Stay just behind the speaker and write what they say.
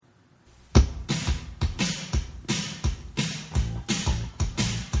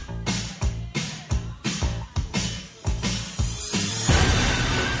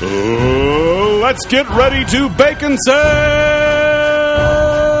Let's get ready to bacon You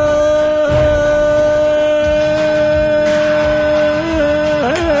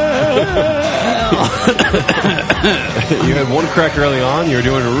had one crack early on. You were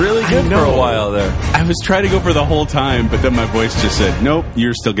doing really good for a while there. I was trying to go for the whole time, but then my voice just said, nope,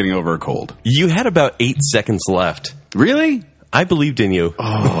 you're still getting over a cold. You had about 8 seconds left. Really? I believed in you.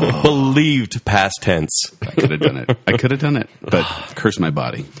 Oh. Believed past tense. I could have done it. But curse my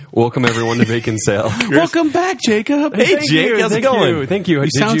body. Welcome, everyone, to Bacon Sale. Welcome back, Jacob. Hey, Jake. How's it going? Thank you. You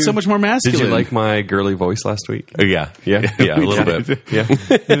sound so much more masculine. Did you like my girly voice last week? Yeah, a little bit. Yeah.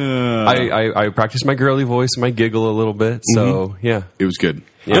 I practiced my girly voice and my giggle a little bit, so yeah. It was good.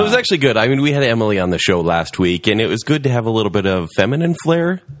 Yeah. It was actually good. I mean, we had Emily on the show last week, and it was good to have a little bit of feminine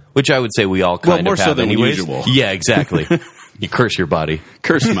flair, which I would say we all kind of more have so than anyways. usual. Yeah, exactly. You curse your body.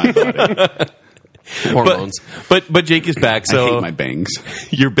 Curse my body. Hormones. But Jake is back, so... I hate my bangs.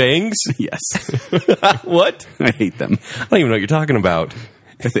 Your bangs? Yes. What? I hate them. I don't even know what you're talking about.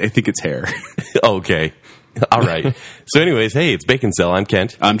 I think it's hair. Okay. All right. So anyways, hey, it's Bacon Cell. I'm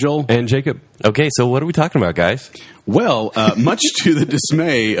Kent. I'm Joel. And Jacob. Okay, so what are we talking about, guys? Well, much to the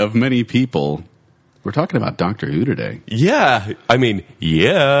dismay of many people... We're talking about Doctor Who today. Yeah. I mean,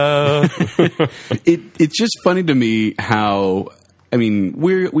 yeah. It's just funny to me how, I mean,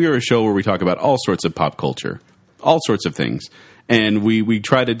 we are a show where we talk about all sorts of pop culture, all sorts of things. And we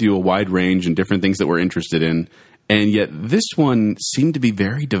try to do a wide range and different things that we're interested in. And yet this one seemed to be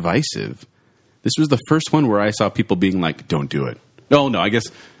very divisive. This was the first one where I saw people being like, don't do it. No, I guess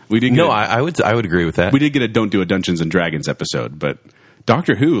we didn't. No, I would agree with that. We did get a Don't Do a Dungeons and Dragons episode, but...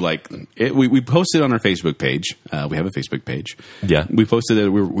 Doctor Who, we posted on our Facebook page. We have a Facebook page. Yeah. We posted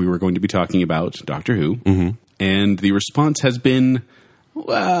that we were going to be talking about Doctor Who. Mm-hmm. And the response has been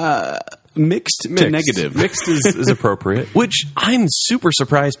mixed to negative. Mixed is appropriate. Which I'm super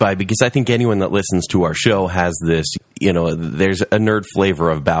surprised by, because I think anyone that listens to our show has this, there's a nerd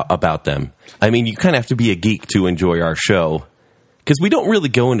flavor about them. I mean, you kind of have to be a geek to enjoy our show, because we don't really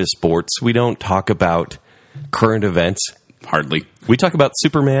go into sports. We don't talk about current events. Hardly. We talk about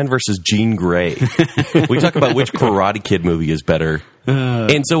Superman versus Jean Grey. We talk about which Karate Kid movie is better.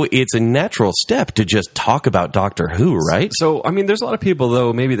 And so it's a natural step to just talk about Doctor Who, right? So, I mean, there's a lot of people,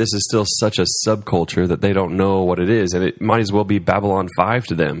 though, maybe this is still such a subculture that they don't know what it is, and it might as well be Babylon 5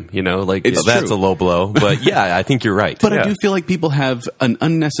 to them, That's a low blow, but yeah, I think you're right. But I do feel like people have an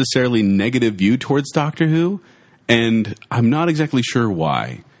unnecessarily negative view towards Doctor Who, and I'm not exactly sure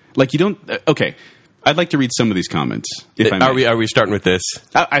why. Like, you don't... Okay. I'd like to read some of these comments. If I may. Are we starting with this?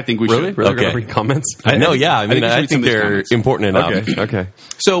 I think we should. Really? Okay. Read comments? I think they're important enough. Okay.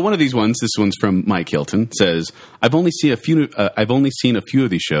 So one of these ones, this one's from Mike Hilton, says, I've only seen a few of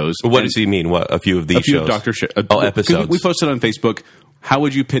these shows. What does he mean? What, a few of these shows? Episodes. We posted on Facebook, how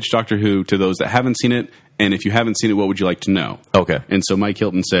would you pitch Doctor Who to those that haven't seen it? And if you haven't seen it, what would you like to know? Okay. And so Mike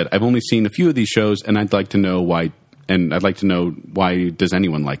Hilton said, I've only seen a few of these shows, and I'd like to know why does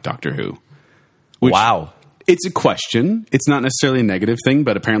anyone like Doctor Who? Wow. It's a question. It's not necessarily a negative thing,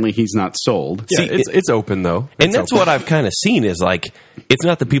 but apparently he's not sold. Yeah, it's open, though. And that's what I've kind of seen is, it's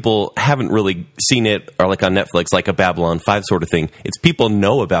not that people haven't really seen it, or on Netflix, like a Babylon 5 sort of thing. It's people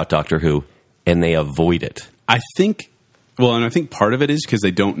know about Doctor Who, and they avoid it. I think part of it is because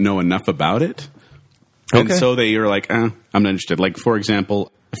they don't know enough about it. And so they are like, I'm not interested. Like, for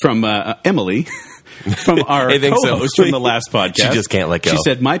example, from Emily... From our co-host from the last podcast. She just can't let go. She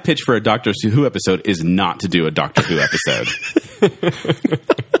said, my pitch for a Doctor Who episode is not to do a Doctor Who episode.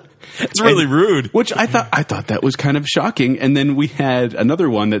 It's really rude. Which I thought that was kind of shocking. And then we had another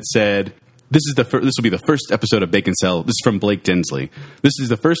one that said, this will be the first episode of Bacon Cell. This is from Blake Dinsley. This is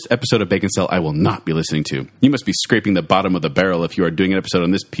the first episode of Bacon Cell I will not be listening to. You must be scraping the bottom of the barrel if you are doing an episode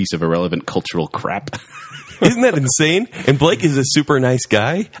on this piece of irrelevant cultural crap. Isn't that insane? And Blake is a super nice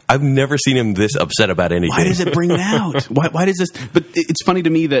guy. I've never seen him this upset about anything. Why does it bring it out? Why does this? But it's funny to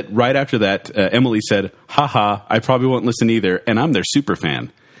me that right after that, Emily said, haha, I probably won't listen either, and I'm their super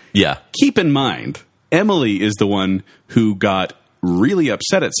fan. Yeah. Keep in mind, Emily is the one who got really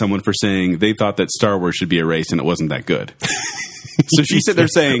upset at someone for saying they thought that Star Wars should be erased and it wasn't that good. So she's sitting there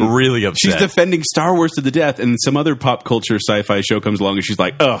saying, really upset. She's defending Star Wars to the death, and some other pop culture sci-fi show comes along and she's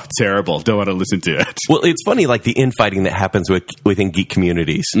like, oh, terrible, don't want to listen to it. Well, it's funny, the infighting that happens within geek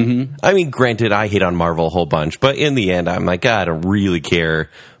communities. Mm-hmm. I mean, granted, I hate on Marvel a whole bunch, but in the end, I'm like, God, I don't really care.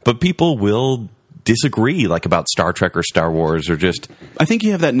 But people will disagree, about Star Trek or Star Wars or just... I think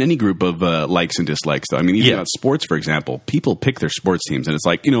you have that in any group of likes and dislikes, though. I mean, even about sports, for example, people pick their sports teams, and it's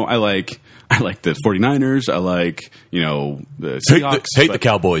like, I like the 49ers, I like, the Seahawks. Hate the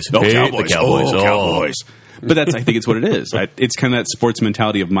Cowboys. Oh, hate Cowboys. the Cowboys. Cowboys. But I think it's what it is. It's kind of that sports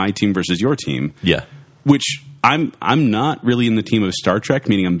mentality of my team versus your team. Yeah. Which I'm not really in the team of Star Trek,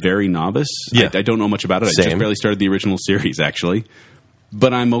 meaning I'm very novice. Yeah. I don't know much about it. I Same. just barely started the original series, actually.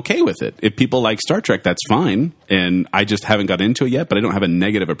 But I'm okay with it. If people like Star Trek, that's fine. And I just haven't got into it yet, but I don't have a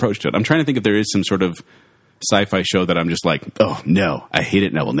negative approach to it. I'm trying to think if there is some sort of sci-fi show that I'm just like, oh, no, I hate it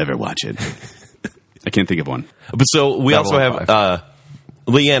and I will never watch it. I can't think of one. But so we also Babylon have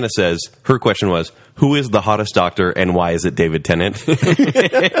Leanna says her question was, who is the hottest doctor and why is it David Tennant?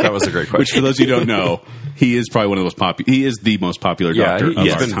 That was a great question. Which, for those of you who don't know, he is probably one of the most popular. He is the most popular doctor of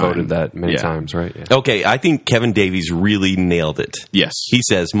he's our been time. voted that many Yeah. times, right? Yeah. Okay, I think Kevin Davies really nailed it. Yes. He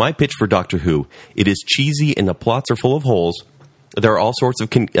says, my pitch for Doctor Who, it is cheesy and the plots are full of holes. There are all sorts of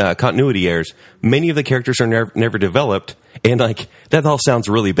continuity errors. Many of the characters are never developed. And like, that all sounds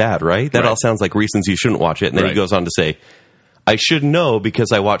really bad, right? That all sounds like reasons you shouldn't watch it. And then he Right. goes on to say, I should know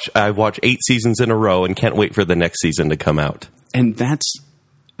because I've watched 8 seasons in a row and can't wait for the next season to come out. And that's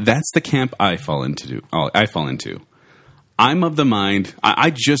the camp I fall into. I'm of the mind.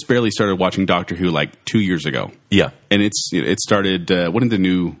 I just barely started watching Doctor Who like 2 years ago, Yeah. and it started. When did the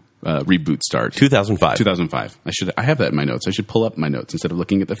new reboot start? 2005. 2005. I have that in my notes. I should pull up my notes instead of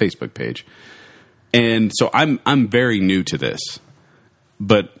looking at the Facebook page. And so I'm very new to this,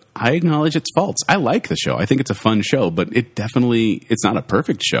 but I acknowledge its faults. I like the show. I think it's a fun show, but it's not a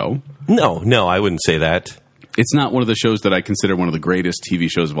perfect show. No, I wouldn't say that. It's not one of the shows that I consider one of the greatest TV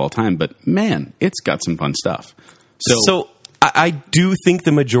shows of all time, but man, it's got some fun stuff. So I do think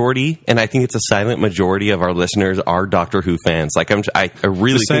the majority, and I think it's a silent majority of our listeners are Doctor Who fans. Like I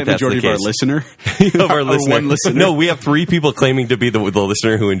really the think that's majority the of our case. listener, of our Or listener. one listener. No, we have 3 people claiming to be the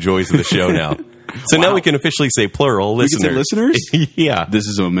listener who enjoys the show now. So now Wow. we can officially say plural We can listeners. say listeners? Yeah, This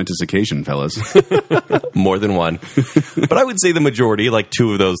is a momentous occasion, fellas. more than one. But I would say the majority, like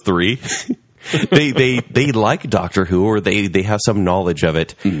 2 of those 3. They like Doctor Who or they have some knowledge of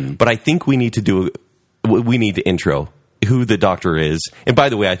it. Mm-hmm. But I think we need to intro who the Doctor is. And by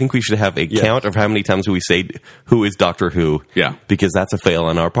the way, I think we should have a count of how many times we say who is Doctor Who. Yeah. Because that's a fail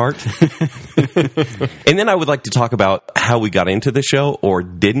on our part. And then I would like to talk about how we got into the show or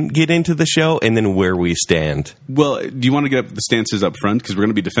didn't get into the show and then where we stand. Well, do you want to get up the stances up front? Because we're going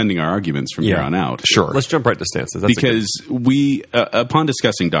to be defending our arguments from here on out. Sure. Let's jump right to stances. That's Because we, upon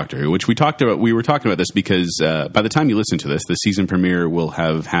discussing Doctor Who, which we were talking about this because by the time you listen to this, the season premiere will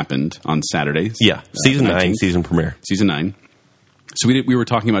have happened on Saturday. Yeah. Season 9, 19th. season premiere. Season 9. So we were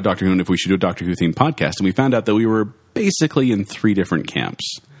talking about Doctor Who and if we should do a Doctor Who themed podcast, and we found out that we were basically in 3 different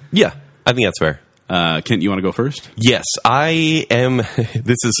camps. Yeah. I think that's fair. Kent, you want to go first? Yes, I am.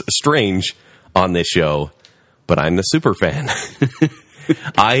 This is strange on this show, but I'm the super fan.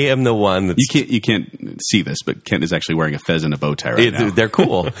 I am the one that's. You can't see this, but Kent is actually wearing a fez and a bow tie right now. They're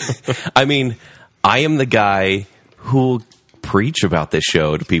cool. I mean, I am the guy who'll preach about this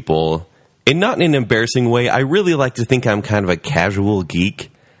show to people, and not in an embarrassing way. I really like to think I'm kind of a casual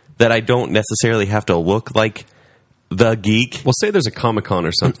geek, that I don't necessarily have to look like the geek. Well, say there's a Comic-Con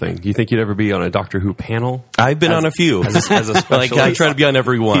or something. Do you think you'd ever be on a Doctor Who panel? I've been on a few. As a specialist? Like, I try to be on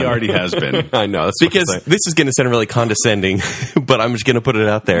every one. He already has been. I know. That's Because what I'm saying. this is going to sound really condescending, but I'm just going to put it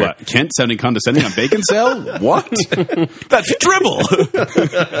out there. What, Kent sounding condescending on bacon sale? What? That's dribble.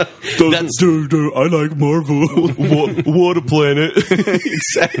 I like Marvel. What a planet.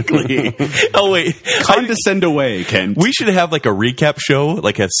 Exactly. Oh, wait. Condescend away, Kent. We should have like a recap show,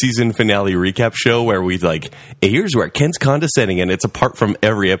 like a season finale recap show where we like, hey, here's where Kent's condescending, and it's apart from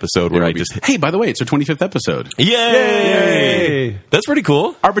every episode where I just, Hey, by the way, it's our 25th episode. yay! That's pretty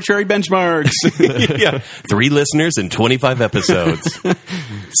cool. Arbitrary benchmarks. Yeah. 3 listeners and 25 episodes.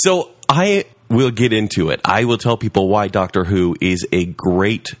 So I will get into it. I will tell people why Doctor Who is a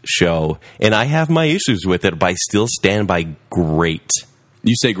great show, and I have my issues with it, but I still stand by great.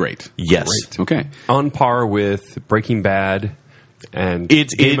 You say great. Yes. Okay. On par with Breaking Bad and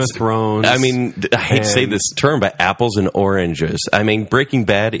Game of Thrones. I mean, I hate to say this term, but apples and oranges. I mean, Breaking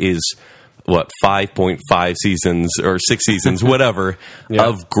Bad is, 5.5 seasons or 6 seasons, whatever,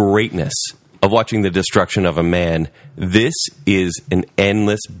 of greatness, of watching the destruction of a man. This is an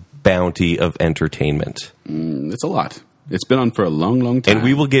endless bounty of entertainment. It's a lot. It's been on for a long, long time. And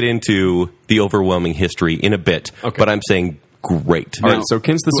we will get into the overwhelming history in a bit, Okay. but I'm saying great. All right, so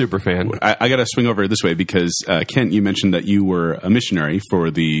Kent's the super fan. I got to swing over this way because, Kent, you mentioned that you were a missionary for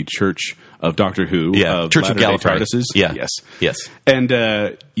the Church of Doctor Who. Yeah, Church of Latter-day Gallifrey. Tardises. Yeah. Yes. Yes.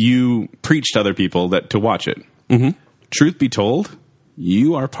 And you preached to other people to watch it. Mm-hmm. Truth be told,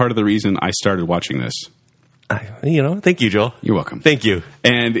 you are part of the reason I started watching this. Thank you, Joel. You're welcome. Thank you.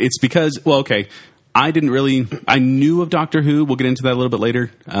 And it's because, I didn't really. I knew of Doctor Who. We'll get into that a little bit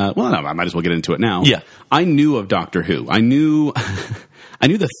later. Well, no, I might as well get into it now. Yeah. I knew of Doctor Who. I knew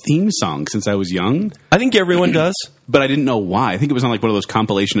the theme song since I was young, I think everyone does. but I didn't know why. I think it was on like one of those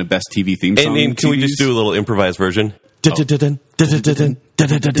compilation of best TV theme songs. And can we just do a little improvised version? We're terrible.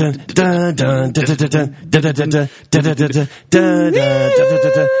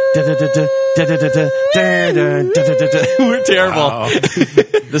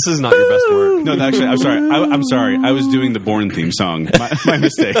 This is not your best work. No, actually, I'm sorry. I'm sorry. I was doing the Bourne theme song. My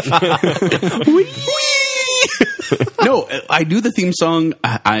mistake. No, I knew the theme song.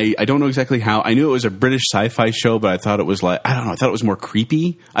 I don't know exactly how. I knew it was a British sci-fi show, but I thought it was like, I don't know. I thought it was more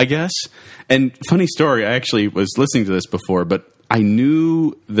creepy, I guess. And funny story, I actually was listening to this before, but I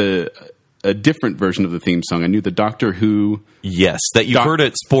knew a different version of the theme song. I knew the Doctor Who. Yes, that you've heard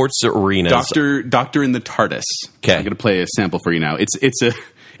at sports arenas. Doctor in the TARDIS. Okay. I'm going to play a sample for you now. It's a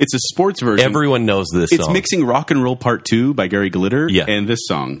sports version. Everyone knows this song. It's mixing Rock and Roll Part 2 by Gary Glitter and this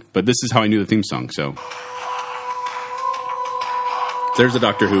song. But this is how I knew the theme song, so. There's the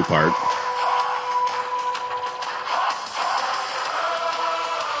Doctor Who part.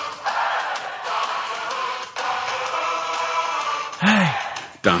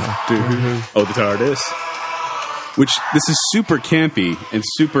 Doctor Who. Oh, the TARDIS. Which, this is super campy and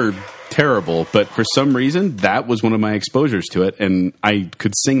super terrible, but for some reason, that was one of my exposures to it, and I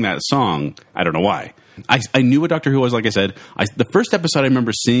could sing that song. I don't know why. I knew what Doctor Who was, like I said. The first episode I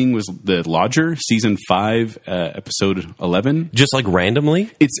remember seeing was The Lodger, Season 5, Episode 11. Just like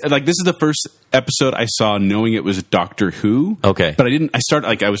randomly? It's like, this is the first episode I saw knowing it was Doctor Who. Okay. But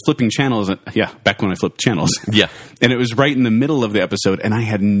I was flipping channels, back when I flipped channels. Yeah. And it was right in the middle of the episode, and I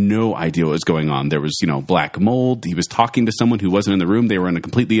had no idea what was going on. There was, black mold. He was talking to someone who wasn't in the room. They were in a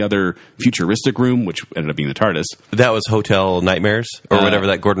completely other futuristic room, which ended up being the TARDIS. That was Hotel Nightmares, or whatever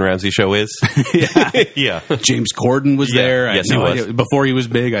that Gordon Ramsay show is. Yeah. Yeah. James Corden was there. Yes, he was. Idea. Before he was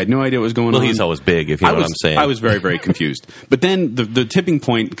big, I had no idea what was going on. Well, he's always big, if you know what I'm saying. I was very, very confused. But then the tipping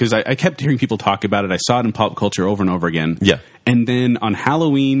point, because I kept hearing people talk about it. I saw it in pop culture over and over again. Yeah. And then on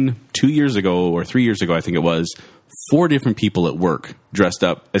Halloween 2 years ago, or 3 years ago, I think it was, 4 different people at work dressed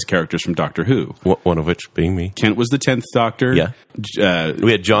up as characters from Doctor Who. One of which being me. Kent was the 10th Doctor. Yeah.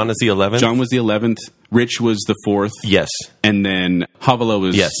 We had John as the 11th. John was the 11th. Rich was the 4th. Yes. And then Havala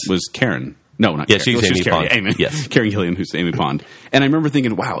was Karen. No, not Karen. She's Amy Karen. Pond. Amy. Yes. Karen Gillian, who's Amy Pond. And I remember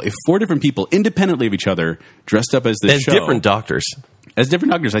thinking, wow, if 4 different people independently of each other dressed up as this show. As different doctors. As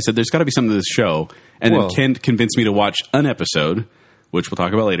different doctors. I said, there's got to be something to this show. And then Kent convinced me to watch an episode, which we'll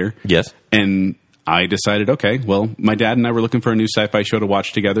talk about later. Yes. And I decided, okay, well, my dad and I were looking for a new sci-fi show to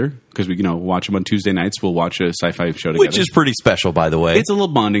watch together because we, watch them on Tuesday nights. We'll watch a sci-fi show together. Which is pretty special, by the way. It's a little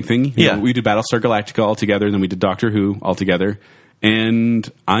bonding thing. You know, we did Battlestar Galactica all together, then we did Doctor Who all together. And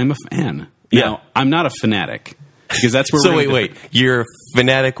I'm a fan. Yeah. Now, I'm not a fanatic because that's where So wait. You're a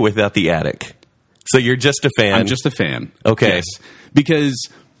fanatic without the attic. So you're just a fan. I'm just a fan. Okay. Yes. Because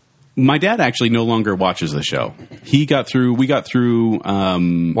my dad actually no longer watches the show. We got through.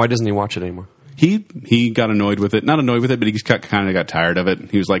 Why doesn't he watch it anymore? He got annoyed with it. Not annoyed with it, but he kind of got tired of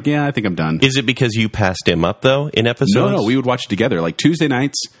it. He was like, yeah, I think I'm done. Is it because you passed him up, though, in episodes? No, we would watch it together. Like Tuesday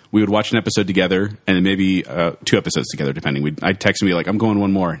nights, we would watch an episode together, and then maybe 2 episodes together, depending. I'd text him, be like, I'm going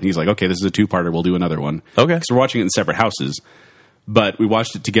one more. And he's like, okay, this is a 2-parter. We'll do another one. Okay. So we're watching it in separate houses. But we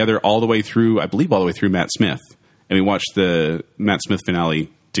watched it together all the way through, I believe all the way through Matt Smith. And we watched the Matt Smith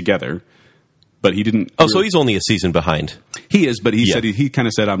finale together. But he didn't... Oh, so he's only a season behind. He is, but he kind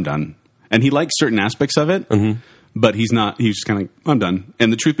of said, I'm done. And he likes certain aspects of it, but he's just kind of, I'm done.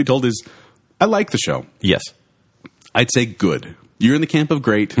 And the truth be told is, I like the show. Yes. I'd say good. You're in the camp of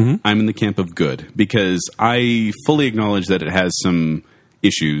great. I'm in the camp of good. Because I fully acknowledge that it has some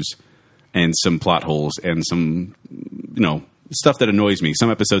issues and some plot holes and some, stuff that annoys me. Some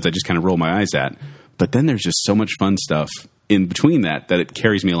episodes I just kind of roll my eyes at. But then there's just so much fun stuff in between that it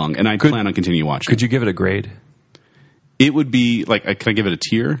carries me along. And I plan on continuing watching. Could you give it a grade? It would be, can I give it a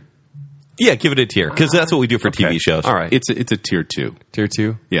tier? Yeah, give it a tier, because that's what we do for TV shows. All right. It's a tier 2. Tier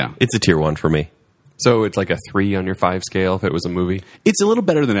 2? Yeah. It's a tier 1 for me. So it's like a 3 on your 5 scale if it was a movie? It's a little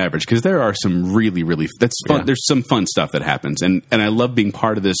better than average, because there are some really, really... That's fun. Yeah. There's some fun stuff that happens, and I love being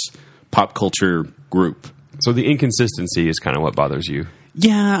part of this pop culture group. So the inconsistency is kind of what bothers you?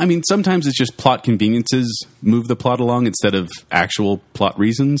 Yeah, I mean, sometimes it's just plot conveniences move the plot along instead of actual plot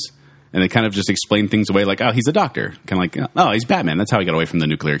reasons. And they kind of just explain things away like, oh, he's a doctor. Kind of like, oh, he's Batman. That's how he got away from the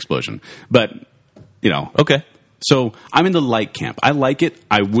nuclear explosion. But, Okay. So I'm in the like camp. I like it.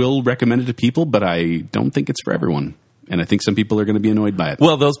 I will recommend it to people, but I don't think it's for everyone. and I think some people are going to be annoyed by it.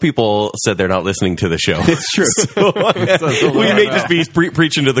 Well, those people said they're not listening to the show. It's true. So, we may just be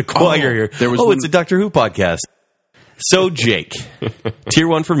preaching to the choir here. It's a Doctor Who podcast. So, Jake, tier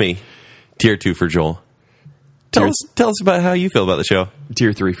 1 for me, tier 2 for Joel. Tell us about how you feel about the show.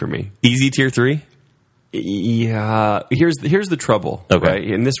 Tier 3 for me. Easy tier 3? Yeah. Here's the trouble. Okay. Right?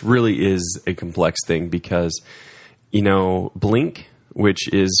 And this really is a complex thing because, Blink, which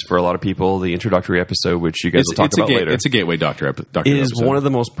is for a lot of people the introductory episode, which you guys will talk about later. It's a gateway Doctor episode. Is one of the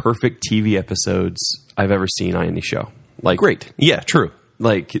most perfect TV episodes I've ever seen on any show. Like, great. Yeah, true.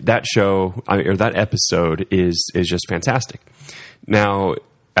 Like that show or that episode is just fantastic. Now,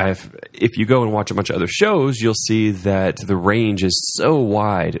 if you go and watch a bunch of other shows, you'll see that the range is so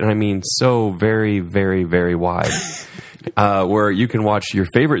wide, and I mean so very, very, very wide, where you can watch your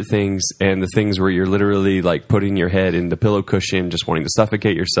favorite things and the things where you're literally like putting your head in the pillow cushion, just wanting to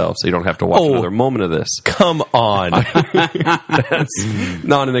suffocate yourself, so you don't have to watch another moment of this. Come on. That's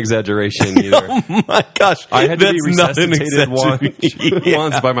not an exaggeration either. Oh my gosh. I had to be That's not an resuscitated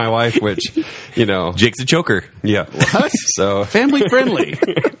once by my wife, which, Jake's a choker. Yeah. What? So family friendly.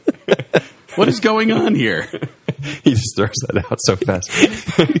 What is going on here? he just throws that out so fast.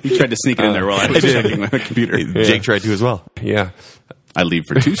 He tried to sneak it in there while I was checking my computer. Jake tried to as well. Yeah. I leave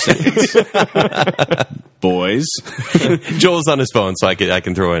for 2 seconds. Boys. Joel's on his phone, so I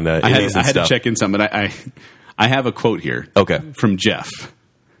can throw in I had to check in something. I have a quote here. Okay. From Jeff.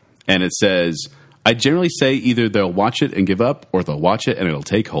 And it says, I generally say either they'll watch it and give up, or they'll watch it and it'll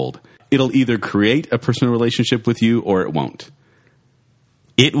take hold. It'll either create a personal relationship with you or it won't.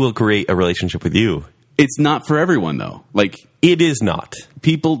 It will create a relationship with you. It's not for everyone, though. Like, it is not.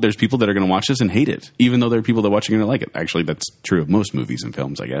 There's people that are going to watch this and hate it, even though there are people that are watching it and like it. Actually, that's true of most movies and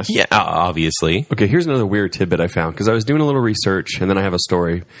films, I guess. Yeah, obviously. Okay, here's another weird tidbit I found, because I was doing a little research, and then I have a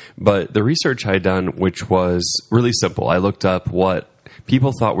story. But the research I had done, which was really simple, I looked up what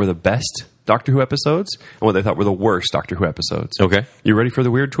people thought were the best Doctor Who episodes and what they thought were the worst Doctor Who episodes. Okay. You ready for the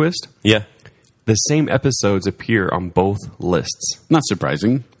weird twist? Yeah. The same episodes appear on both lists. Not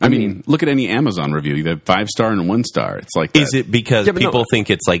surprising. I mean, look at any Amazon review. You have 5-star and 1-star. It's like that. Is it because people think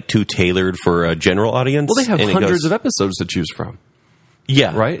it's like too tailored for a general audience? Well, they have hundreds of episodes to choose from.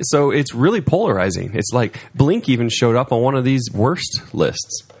 Yeah. Right? So it's really polarizing. It's like Blink even showed up on one of these worst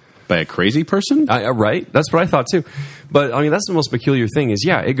lists. By a crazy person? Right? That's what I thought too. But, I mean, that's the most peculiar thing is,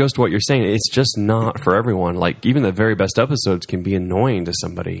 it goes to what you're saying. It's just not for everyone. Like, even the very best episodes can be annoying to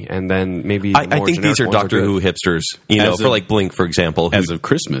somebody. And then maybe I think these are Doctor Who hipsters, for like Blink, for example. As of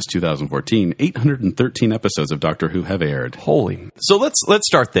Christmas 2014, 813 episodes of Doctor Who have aired. Holy. So let's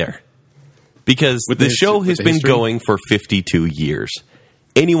start there. Because the show has been going for 52 years.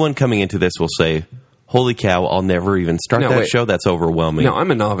 Anyone coming into this will say, holy cow, I'll never even start that show. That's overwhelming. No,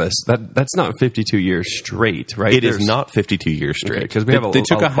 I'm a novice. That's not 52 years straight, right? It is not 52 years straight. Because we have they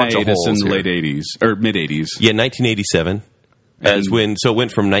took a hiatus in the late 80s, or mid-80s. Yeah, 1987. So it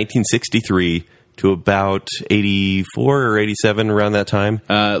went from 1963 to about 84 or 87, around that time.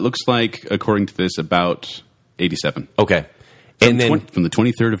 It looks like, according to this, about 87. Okay. From the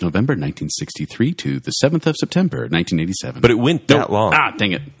 23rd of November, 1963 to the 7th of September, 1987. But it went that long.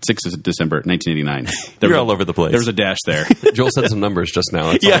 Dang it. 6th of December, 1989. You're all over the place. There was a dash there. Joel said some numbers just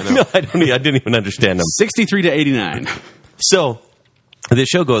now. That's yeah, all I know. no, I didn't even understand them. 63 to 89. So, this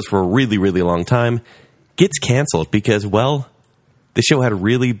show goes for a really, really long time. Gets canceled because, the show had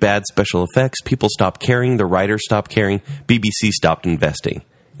really bad special effects. People stopped caring. The writers stopped caring. BBC stopped investing.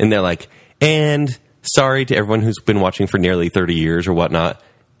 And they're like, and sorry to everyone who's been watching for nearly 30 years or whatnot,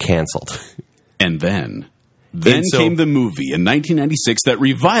 canceled. And then came the movie in 1996 that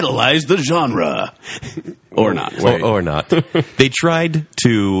revitalized the genre. Or not. Or not. They tried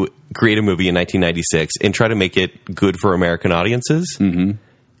to create a movie in 1996 and try to make it good for American audiences, and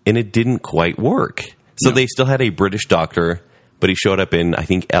it didn't quite work. So they still had a British doctor, but he showed up in, I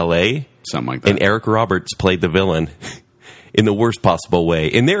think, L.A. Something like that. And Eric Roberts played the villain in the worst possible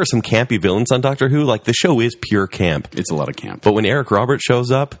way. And there are some campy villains on Doctor Who. Like, the show is pure camp. It's a lot of camp. But when Eric Roberts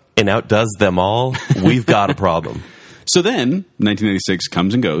shows up and outdoes them all, we've got a problem. So then, 1996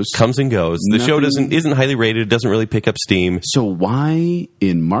 comes and goes. The show isn't highly rated, doesn't really pick up steam. So why,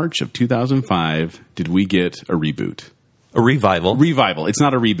 in March of 2005, did we get a reboot? A revival. It's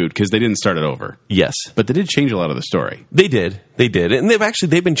not a reboot because they didn't start it over. Yes. But they did change a lot of the story. They did. And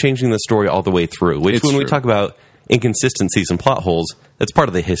they've been changing the story all the way through, which we talk about inconsistencies and plot holes, that's part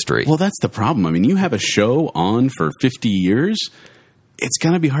of the history. Well, that's the problem. I mean, you have a show on for 50 years. It's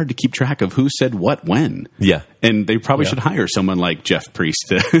going to be hard to keep track of who said what when. Yeah. And they probably should hire someone like Jeff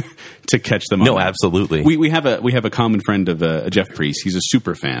Priest to catch them on. No, absolutely. We have a common friend of Jeff Priest. He's a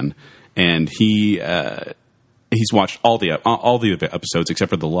super fan, and he he's watched all the episodes except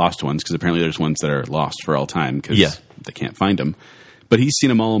for the lost ones, because apparently there's ones that are lost for all time because they can't find them. But he's seen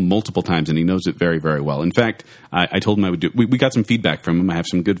them all multiple times, and he knows it very, very well. In fact, I told him I would do. We got some feedback from him. I have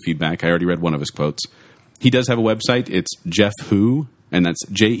some good feedback. I already read one of his quotes. He does have a website. It's Jeff Who, and that's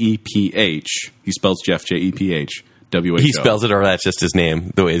Jeph. He spells Jeff Jeph. WHO. He spells it, or that's just his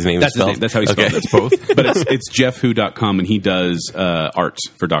name, the way his name is spelled? That's how he spells it. It's both. But it's jeffwho.com, and he does art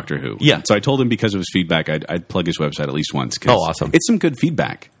for Doctor Who. Yeah. So I told him because of his feedback, I'd plug his website at least once. Oh, awesome. It's some good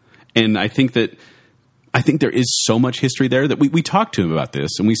feedback. And I think there is so much history there that we talked to him about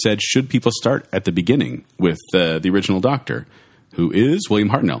this, and we said, should people start at the beginning with the original Doctor, who is William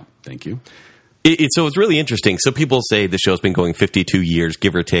Hartnell? Thank you. So it's really interesting. So people say the show's been going 52 years,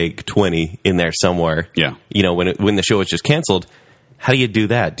 give or take 20 in there somewhere. Yeah. You know, when the show was just canceled, how do you do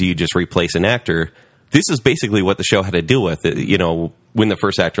that? Do you just replace an actor? This is basically what the show had to deal with. You know, when the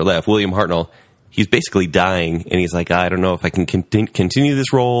first actor left, William Hartnell, he's basically dying, and he's like, I don't know if I can continue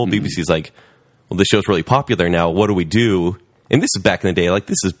this role. Mm-hmm. BBC's like, well, this show's really popular now. What do we do? And this is back in the day. Like,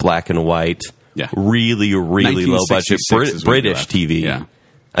 this is black and white, really, really low budget British TV. Yeah.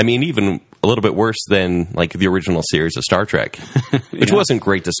 I mean, even a little bit worse than like the original series of Star Trek, which wasn't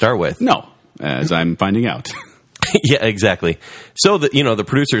great to start with. No, as I'm finding out. Yeah, exactly. So the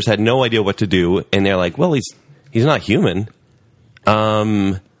producers had no idea what to do, and they're like, well, he's not human.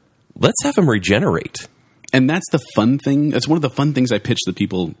 Let's have him regenerate. And that's the fun thing. That's one of the fun things I pitched the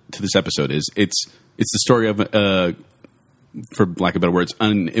people to this episode. Is it's the story of for lack of better words,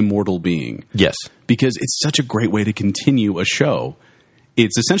 an immortal being. Yes, because it's such a great way to continue a show.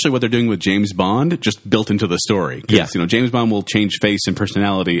 It's essentially what they're doing with James Bond, just built into the story. Yeah. You know, James Bond will change face and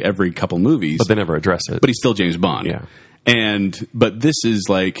personality every couple movies. But they never address it. But he's still James Bond. Yeah. But this is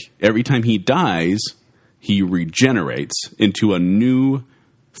like, every time he dies, he regenerates into a new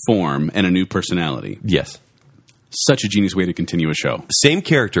form and a new personality. Yes. Such a genius way to continue a show. Same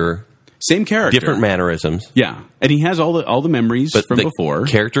character. Different mannerisms. Yeah. And he has all the memories from before.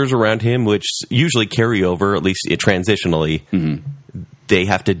 Characters around him, which usually carry over, at least transitionally, they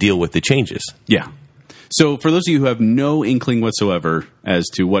have to deal with the changes. Yeah. So for those of you who have no inkling whatsoever as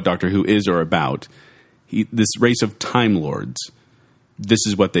to what Doctor Who is or about, this race of Time Lords, this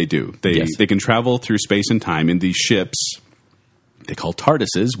is what they do. They can travel through space and time in these ships they call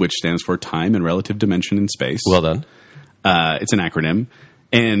TARDISes, which stands for Time and Relative Dimension in Space. Well done. It's an acronym.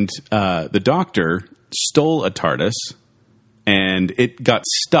 And the Doctor stole a TARDIS, and it got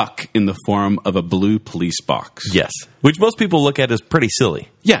stuck in the form of a blue police box. Yes. Which most people look at as pretty silly.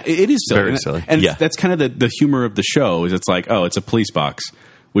 Yeah, it is silly. Very silly. And that's kind of the humor of the show, is it's like, oh, it's a police box,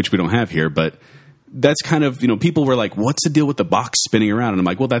 which we don't have here, but that's kind of, people were like, what's the deal with the box spinning around? And I'm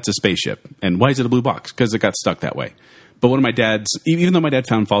like, well, that's a spaceship. And why is it a blue box? Because it got stuck that way. But one of my dad's, even though my dad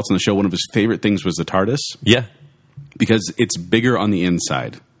found faults in the show, one of his favorite things was the TARDIS. Yeah. Because it's bigger on the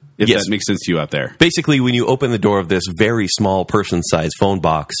inside. If that makes sense to you out there. Basically, when you open the door of this very small person-sized phone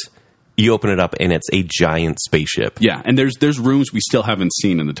box, you open it up and it's a giant spaceship. Yeah, and there's rooms we still haven't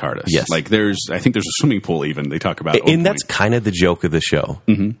seen in the TARDIS. Yes. Like I think there's a swimming pool even they talk about. And that's kind of the joke of the show.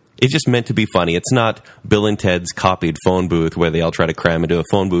 Mm-hmm. It's just meant to be funny. It's not Bill and Ted's copied phone booth where they all try to cram into a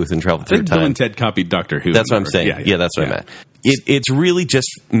phone booth and travel through time. Bill and Ted copied Doctor Who. That's what I'm saying. Yeah, that's what I meant. It's really just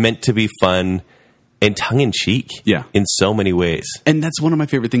meant to be fun and tongue-in-cheek in so many ways. And that's one of my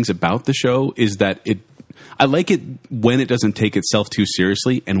favorite things about the show is that I like it when it doesn't take itself too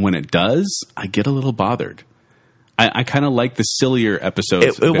seriously, and when it does, I get a little bothered. I kind of like the sillier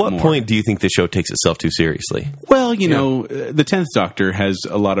episodes. At what point do you think the show takes itself too seriously? Well, the 10th Doctor has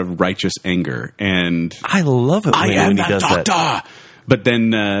a lot of righteous anger, and I love it when he does Doctor! that. But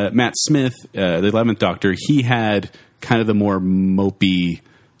then Matt Smith, the 11th Doctor, he had kind of the more mopey,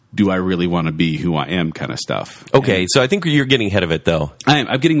 do I really want to be who I am kind of stuff. Okay, so I think you're getting ahead of it, though.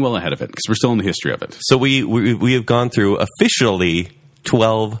 I'm getting well ahead of it, because we're still in the history of it. So we have gone through officially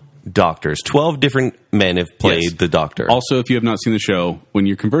 12 Doctors. 12 different men have played the Doctor. Also, if you have not seen the show, when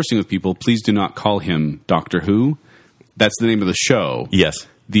you're conversing with people, please do not call him Doctor Who. That's the name of the show. Yes.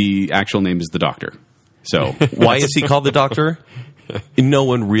 The actual name is the Doctor. So why is he called the Doctor? No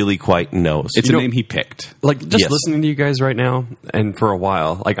one really quite knows. It's a name he picked. Like, just listening to you guys right now, and for a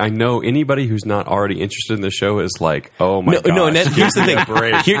while, like, I know anybody who's not already interested in the show is like, oh my god. No, and here's the thing.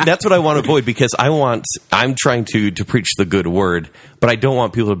 That's what I want to avoid, because I'm trying to preach the good word, but I don't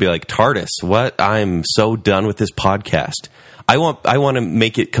want people to be like, TARDIS, what? I'm so done with this podcast. I want to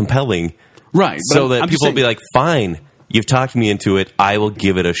make it compelling. Right. So that people will be like, fine, you've talked me into it, I will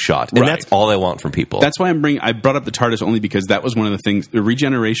give it a shot. And that's all I want from people. That's why I brought up the TARDIS only because that was one of the things, the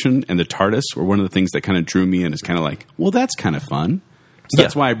regeneration and the TARDIS were one of the things that kind of drew me in. Is kind of like, well, that's kind of fun. So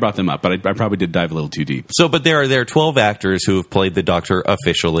that's why I brought them up, but I probably did dive a little too deep. So, but there are 12 actors who have played the Doctor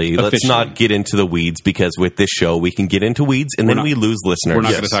officially. Let's not get into the weeds, because with this show we can get into weeds and then we lose listeners. We're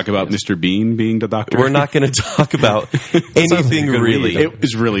not going to talk about Mr. Bean being the Doctor. We're not going to talk about anything really. It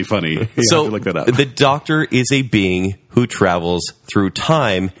was really funny. So look that up. The Doctor is a being who travels through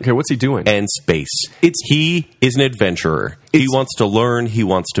time. Okay, what's he doing? And space. He is an adventurer. He wants to learn. He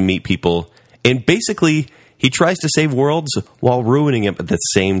wants to meet people. And basically, he tries to save worlds while ruining them at the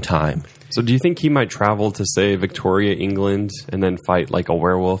same time. So do you think he might travel to, say, Victoria, England, and then fight like a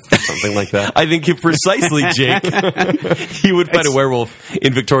werewolf or something like that? I think precisely, Jake. He would fight a werewolf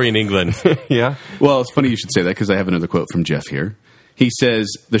in Victorian England. Yeah. Well, it's funny you should say that, because I have another quote from Jeff here. He says,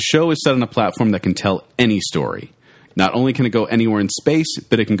 "The show is set on a platform that can tell any story. Not only can it go anywhere in space,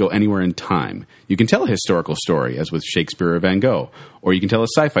 but it can go anywhere in time. You can tell a historical story, as with Shakespeare or Van Gogh, or you can tell a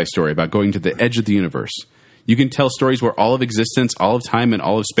sci-fi story about going to the edge of the universe. You can tell stories where all of existence, all of time, and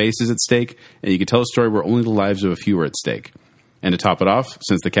all of space is at stake, and you can tell a story where only the lives of a few are at stake. And to top it off,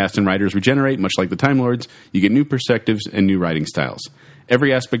 since the cast and writers regenerate, much like the Time Lords, you get new perspectives and new writing styles.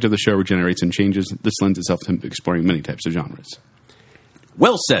 Every aspect of the show regenerates and changes. This lends itself to exploring many types of genres."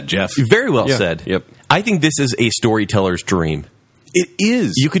 Well said, Jeff. Very well said. Yep. I think this is a storyteller's dream. It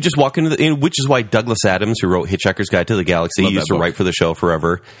is. You could just walk into which is why Douglas Adams, who wrote Hitchhiker's Guide to the Galaxy, Love used that to book. write for the show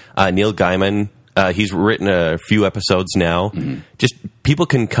forever. Neil Gaiman, he's written a few episodes now. Mm-hmm. Just people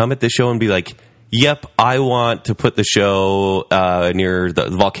can come at this show and be like, "Yep, I want to put the show near the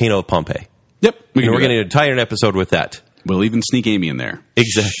volcano of Pompeii." Yep. We're going to tie an episode with that. We'll even sneak Amy in there.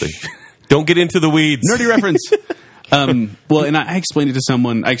 Exactly. Don't get into the weeds. Nerdy reference. Well, and I explained it to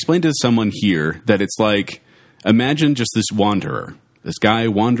someone. I explained to someone here that it's like, imagine just this wanderer, this guy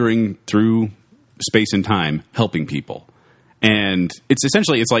wandering through space and time, helping people, and it's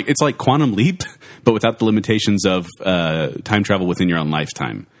essentially it's like Quantum Leap, but without the limitations of time travel within your own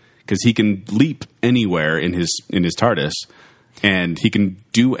lifetime, because he can leap anywhere in his TARDIS. And he can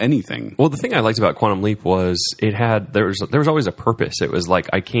do anything. Well, the thing I liked about Quantum Leap was there was always a purpose. It was like,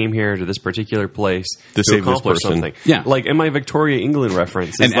 I came here to this particular place to save this accomplish person. something. Yeah. Like in my Victoria England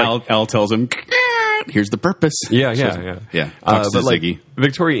reference. And like, Al tells him, "Here's the purpose." Yeah. Talks to But like Ziggy.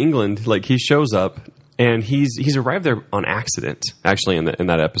 Victoria England, like he shows up and he's arrived there on accident. Actually, in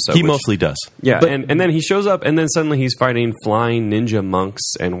that episode, He mostly does. yeah, and then he shows up and then suddenly he's fighting flying ninja monks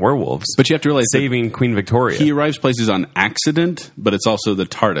and werewolves. But you have to realize that saving Queen Victoria. he arrives places on accident, but it's also the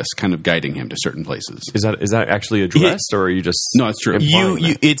TARDIS kind of guiding him to certain places. Is that actually addressed, or are you just No, it's true. implying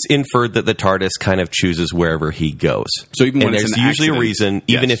that? It's inferred that the TARDIS kind of chooses wherever he goes. So even when and it's there's an usually a accident- reason,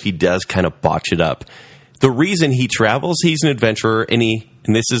 even Yes. if he does kind of botch it up. The reason he travels, he's an adventurer, and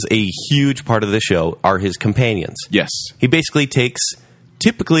this is a huge part of the show, are his companions. Yes. He basically takes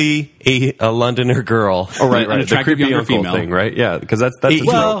typically a Londoner girl. Oh, right. An The attractive creepy younger uncle female. thing, right? Yeah, because that's a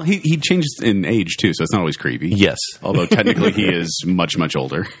Well, trope. he changes in age too, so it's not always creepy. Yes. Although technically he is much, much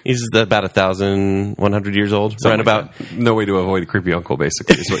older. He's about 1,100 years old, Something right like about. No way to avoid the creepy uncle,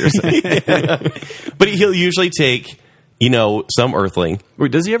 basically, is what you're saying. But he'll usually take, some Earthling.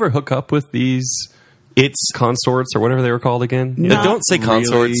 Wait, does he ever hook up with these It's consorts or whatever they were called again? No. don't say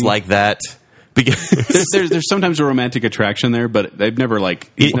consorts really. like that. Because There's sometimes a romantic attraction there, but they've never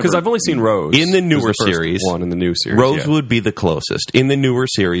Because I've only seen Rose. In the Who's newer first series, one in the new series. Rose yeah. would be the closest. In the newer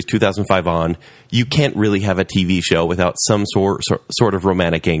series, 2005 on, you can't really have a TV show without some sort of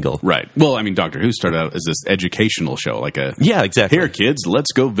romantic angle. Right. Well, I mean, Doctor Who started out as this educational show, like a Yeah, exactly. here, kids,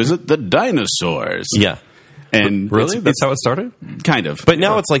 let's go visit the dinosaurs. Yeah. And Really? it's That's how it started? kind of. But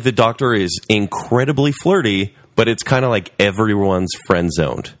now it's like the Doctor is incredibly flirty, but it's kind of like everyone's friend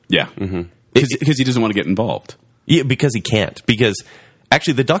zoned. yeah, because he doesn't want to get involved. Yeah, because he can't. Because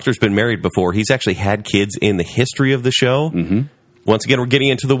actually, the Doctor's been married before. He's actually had kids in the history of the show. Mm-hmm. Once again, we're getting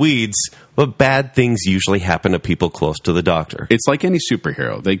into the weeds, but bad things usually happen to people close to the Doctor. It's like any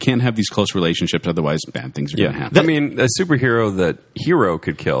superhero; they can't have these close relationships, otherwise, bad things are going to happen. I mean, a superhero that Hero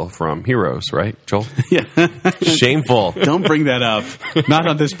could kill from Heroes, right, Joel? Shameful. Don't bring that up. Not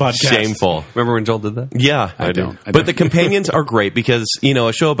on this podcast. Shameful. Remember when Joel did that? Yeah, I don't. But the companions are great because,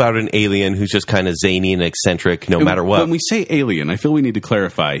 a show about an alien who's just kind of zany and eccentric no matter what. When we say alien, I feel we need to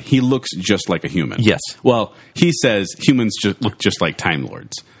clarify. He looks just like a human. Yes. Well, he says humans look just like Time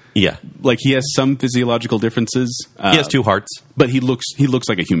Lords. Yeah. Like he has some physiological differences. He has two hearts. but he looks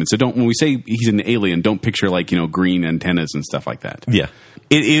like a human. So when we say he's an alien, don't picture like green antennas and stuff like that. Yeah.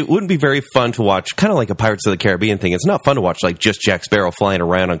 It wouldn't be very fun to watch, kind of like a Pirates of the Caribbean thing. It's not fun to watch like just Jack Sparrow flying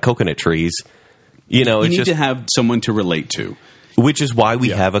around on coconut trees. You it's need just to have someone to relate to. which is why we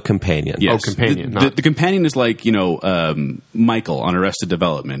have a companion. Yes. companion, The companion is like Michael on Arrested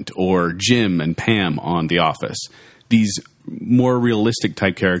Development or Jim and Pam on The Office. these more realistic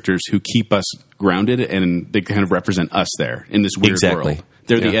type characters who keep us grounded, and they kind of represent us there in this weird Exactly. world.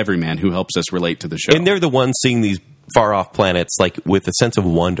 They're the everyman who helps us relate to the show. And they're the ones seeing these far off planets like with a sense of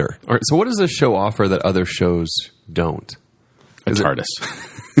wonder. All right, so what does this show offer that other shows don't? a TARDIS.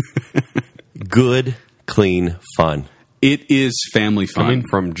 Good, clean fun. It is family fun. Coming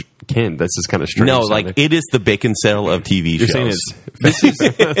from Ken, this is kind of strange. No, sounding. like it is the bacon cell of TV You're shows. saying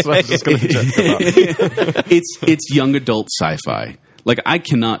that's what I was just going to check about. it's young adult sci-fi. Like, I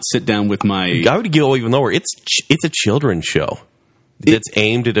cannot sit down with my... I would go even lower. It's a children's show that's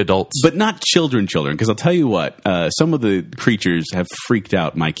aimed at adults. But not children, because I'll tell you what, some of the creatures have freaked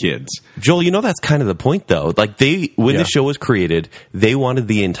out my kids. Joel, you know that's kind of the point, though. Like when the show was created, they wanted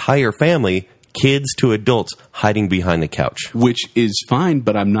the entire family, kids to adults, hiding behind the couch. Which is fine,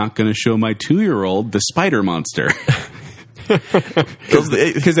 but I'm not going to show my 2-year-old the spider monster.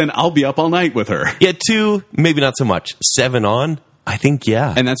 Because then I'll be up all night with her. Yeah, 2, maybe not so much. 7 on, I think,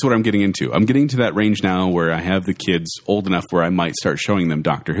 yeah. And that's what I'm getting into. I'm getting to that range now where I have the kids old enough where I might start showing them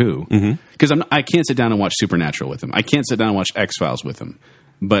Doctor Who. Because I can't sit down and watch Supernatural with them. I can't sit down and watch X-Files with them.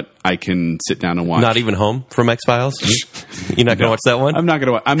 But I can sit down and watch... Not even Home from X-Files? You're not going to watch that one?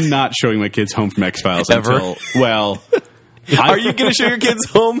 I'm not showing my kids Home from X-Files Ever? until... Well... Are you going to show your kids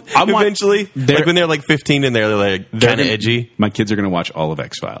Home eventually? Like when they're like 15 and they're like kind of edgy? My kids are going to watch all of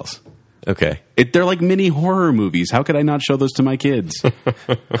X-Files. Okay. They're like mini horror movies. How could I not show those to my kids?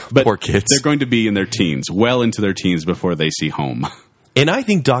 But Poor kids. They're going to be in their teens, well into their teens before they see Home. And I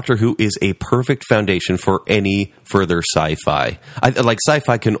think Doctor Who is a perfect foundation for any further sci-fi.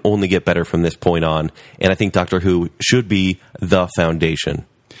 Sci-fi can only get better from this point on, and I think Doctor Who should be the foundation.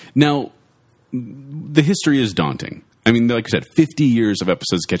 Now, the history is daunting. I mean, like I said, 50 years of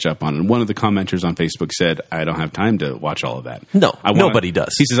episodes to catch up on. And one of the commenters on Facebook said, I don't have time to watch all of that. No, nobody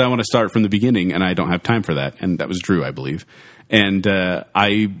does. He says, I want to start from the beginning, and I don't have time for that. And that was Drew, I believe. And to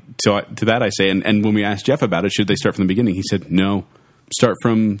that I say, and when we asked Jeff about it, should they start from the beginning? He said, no, start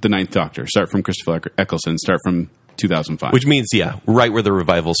from the Ninth Doctor. Start from Christopher Eccleston. Start from 2005. Which means, right where the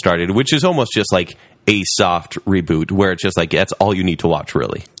revival started, which is almost just like a soft reboot where it's just like that's all you need to watch,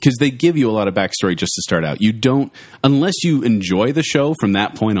 really. Because they give you a lot of backstory just to start out. You don't, unless you enjoy the show from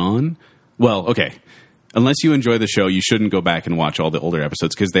that point on, well, okay. Unless you enjoy the show, you shouldn't go back and watch all the older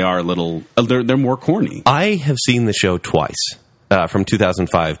episodes because they are a little, they're more corny. I have seen the show twice. From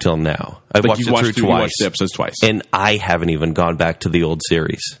 2005 till now. I've watched it twice. You watched the episodes twice. And I haven't even gone back to the old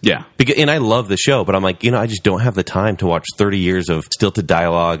series. Yeah. And I love the show, but I'm like, I just don't have the time to watch 30 years of stilted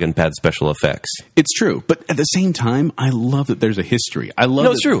dialogue and bad special effects. It's true. But at the same time, I love that there's a history.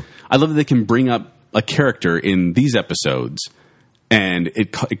 It's true. I love that they can bring up a character in these episodes and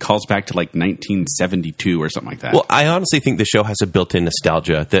it calls back to like 1972 or something like that. Well, I honestly think the show has a built-in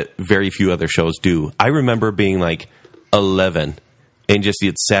nostalgia that very few other shows do. I remember being like 11 and just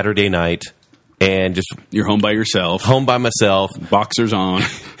it's Saturday night and just you're home by yourself, home by myself, boxers on,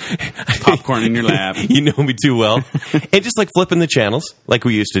 popcorn in your lap. You know me too well. And just like flipping the channels like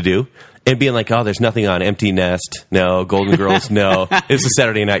we used to do and being like, oh, there's nothing on. Empty Nest, no. Golden Girls, no. It's a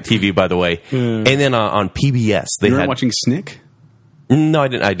Saturday night TV, by the way. And then on PBS they you were had watching Snick. No, I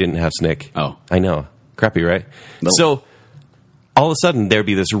didn't have Snick. Oh, I know, crappy, right? No. So all of a sudden there'd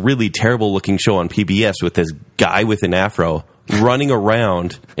be this really terrible looking show on PBS with this guy with an afro running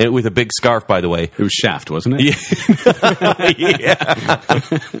around and with a big scarf, by the way. It was Shaft, wasn't it? Yeah.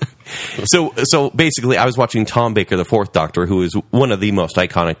 So basically I was watching Tom Baker, the Fourth Doctor, who is one of the most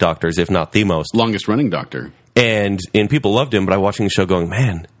iconic doctors, if not the most. Longest running Doctor. And people loved him, but I was watching the show going,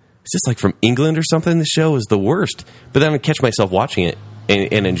 man, is this like from England or something? The show is the worst. But then I catch myself watching it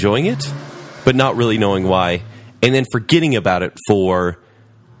and enjoying it, but not really knowing why. And then forgetting about it for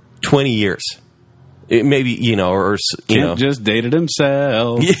 20 years. Maybe, Kent just dated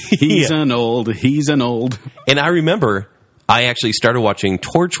himself. He's an old. And I remember I actually started watching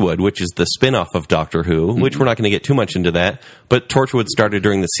Torchwood, which is the spin-off of Doctor Who, which we're not going to get too much into that. But Torchwood started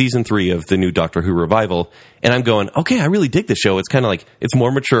during the season 3 of the new Doctor Who revival. And I'm going, okay, I really dig this show. It's kind of like, it's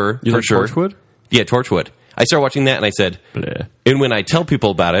more mature, you for like sure. Torchwood? Yeah, Torchwood. I started watching that and I said, Bleh. And when I tell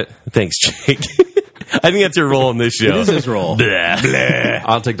people about it, thanks, Jake. I think that's your role in this show. It is his role. Blah. Blah.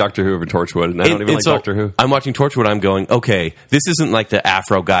 I'll take Doctor Who over Torchwood, and I don't even like so Doctor Who. I'm watching Torchwood, I'm going, okay, this isn't like the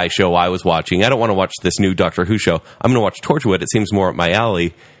Afro guy show I was watching. I don't want to watch this new Doctor Who show. I'm going to watch Torchwood. It seems more up my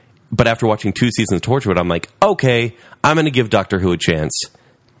alley. But after watching 2 seasons of Torchwood, I'm like, okay, I'm going to give Doctor Who a chance.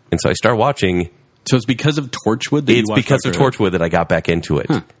 And so I start watching. So it's because of Torchwood that you watched because of Doctor Who? Torchwood that I got back into it.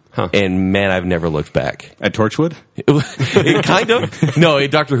 Huh. And man, I've never looked back. At Torchwood? It kind of. No,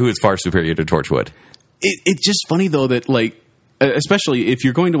 Doctor Who is far superior to Torchwood. It's just funny, though, that, like, especially if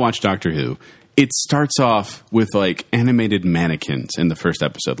you're going to watch Doctor Who, it starts off with like animated mannequins in the first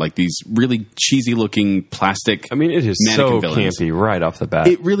episode, like these really cheesy looking plastic. I mean, it is mannequin so villains. campy right off the bat.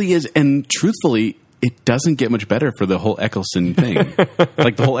 It really is, and truthfully, it doesn't get much better for the whole Eccleston thing.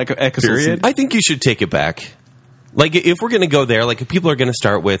 Like the whole Eccleston. I think you should take it back. Like, if we're going to go there, like, if people are going to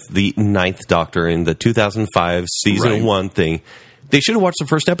start with the 9th Doctor in the 2005 season 1 thing, they should have watched the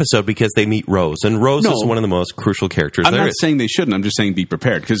first episode because they meet Rose. And Rose is one of the most crucial characters I'm there not is. saying they shouldn't. I'm just saying be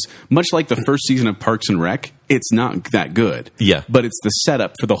prepared. Because much like the first season of Parks and Rec, it's not that good. Yeah. But it's the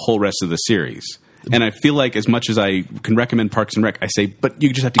setup for the whole rest of the series. And I feel like as much as I can recommend Parks and Rec, I say, but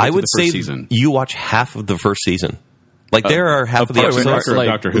you just have to get to the first season. You watch half of the first season. Like, there are half of the Parks and episodes. Rec or like,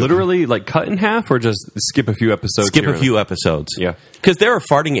 Doctor Who? literally, like, cut in half or just skip a few episodes? Skip a few episodes. Yeah. Because there are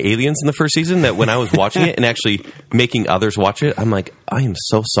farting aliens in the first season that when I was watching it and actually making others watch it, I'm like, I am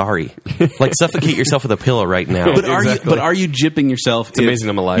so sorry. Like, suffocate yourself with a pillow right now. But are you jipping yourself? It's amazing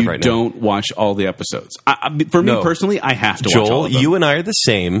I'm alive right now. You don't watch all the episodes. For me personally, I have to watch all Joel, of them. you and I are the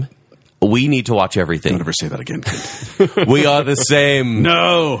same. We need to watch everything. Don't ever say that again, kid. We are the same.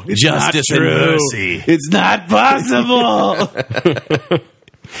 No, it's Justice not and true. mercy. It's not possible.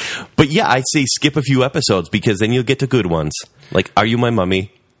 But yeah, I say skip a few episodes because then you'll get to good ones. Like, Are You My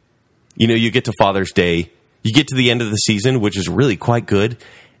Mummy? You know, you get to Father's Day. You get to the end of the season, which is really quite good.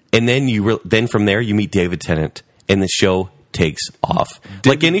 And then then from there, you meet David Tennant. And the show takes off.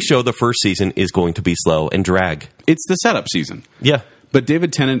 Like any show, the first season is going to be slow and drag. It's the setup season. Yeah. But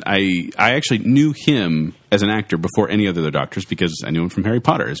David Tennant, I actually knew him as an actor before any other doctors because I knew him from Harry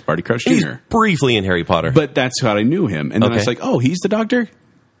Potter as Barty Crouch He's Jr. briefly in Harry Potter. But that's how I knew him. And then I was Okay. like, oh, he's the doctor?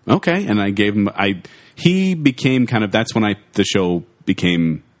 Okay. And I gave him, he became kind of, that's when the show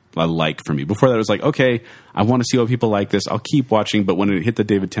became a like for me. Before that, I was like, okay, I want to see how people like this. I'll keep watching. But when it hit the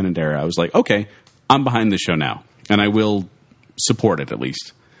David Tennant era, I was like, okay, I'm behind this show now. And I will support it at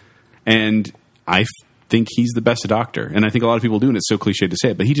least. And I think he's the best doctor. And I think a lot of people do, and it's so cliche to say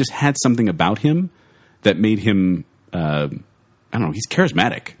it, but he just had something about him that made him, I don't know, he's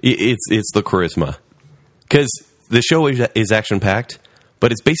charismatic. It's the charisma. Because the show is action-packed,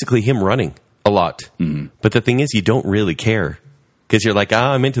 but it's basically him running a lot. Mm-hmm. But the thing is, you don't really care. Because you're like,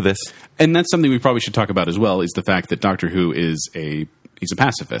 I'm into this. And that's something we probably should talk about as well, is the fact that Doctor Who he's a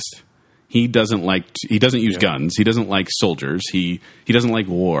pacifist. He doesn't use guns. He doesn't like soldiers. He doesn't like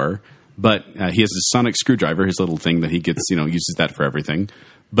war. But he has his sonic screwdriver, his little thing that he gets, uses that for everything.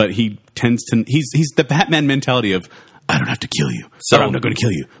 But he tends to, he's the Batman mentality of, I don't have to kill you. So I'm not going to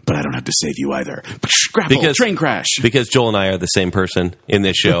kill you, but I don't have to save you either. Grapple, train crash. Because Joel and I are the same person in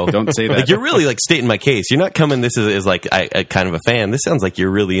this show. Don't say that. Like, you're really stating my case. You're not coming this as like a kind of a fan. This sounds like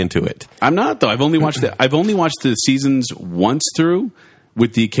you're really into it. I'm not though. I've only watched the seasons once through.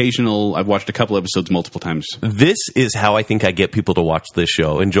 With the occasional, I've watched a couple episodes multiple times. This is how I think I get people to watch this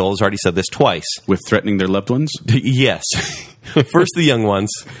show. And Joel has already said this twice. With threatening their loved ones? Yes. First, the young ones.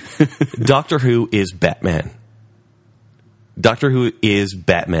 Doctor Who is Batman. Doctor Who is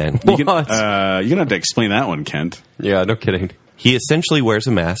Batman. You're going to have to explain that one, Kent. Yeah, no kidding. He essentially wears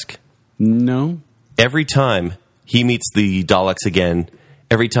a mask. No. Every time he meets the Daleks again,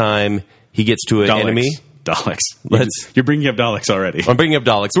 every time he gets to an enemy... Daleks. You're bringing up Daleks already. I'm bringing up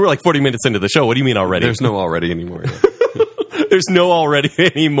Daleks. We're like 40 minutes into the show. What do you mean already? There's no already anymore. There's no already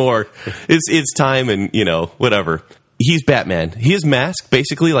anymore. It's time and, whatever. He's Batman. His mask,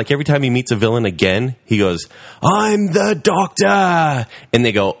 basically, like every time he meets a villain again, he goes, I'm the Doctor! And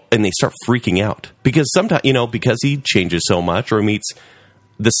they start freaking out. Because sometimes, because he changes so much or meets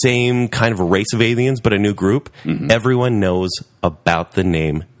the same kind of a race of aliens, but a new group, everyone knows about the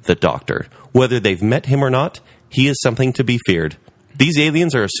name the Doctor. Whether they've met him or not, he is something to be feared. These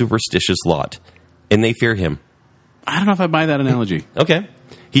aliens are a superstitious lot, and they fear him. I don't know if I buy that analogy. Okay.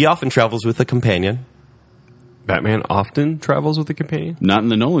 He often travels with a companion. Batman often travels with a companion? Not in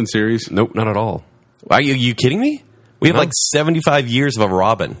the Nolan series. Nope, not at all. Are you kidding me? We have like 75 years of a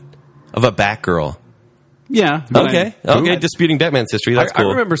Robin, of a Batgirl. Yeah. Okay. Disputing Batman's history. That's cool.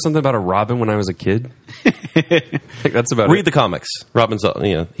 I remember something about a Robin when I was a kid. That's about Read the comics. Robin's,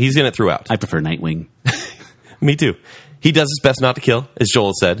 he's in it throughout. I prefer Nightwing. Me too. He does his best not to kill, as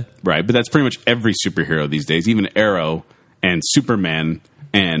Joel said. Right, but that's pretty much every superhero these days. Even Arrow and Superman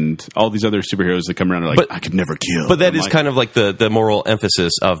and all these other superheroes that come around are like, I could never kill. But that is kind of like the moral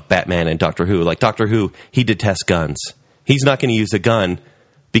emphasis of Batman and Doctor Who. Like Doctor Who, he detests guns. He's not going to use a gun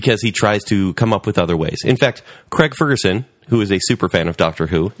because he tries to come up with other ways. In fact, Craig Ferguson, who is a super fan of Doctor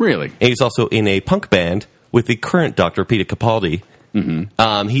Who. Really? And he's also in a punk band with the current Dr. Peter Capaldi.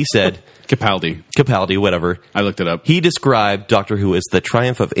 Mm-hmm. He said... Capaldi, whatever. I looked it up. He described Doctor Who as the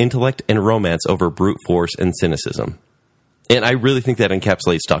triumph of intellect and romance over brute force and cynicism. And I really think that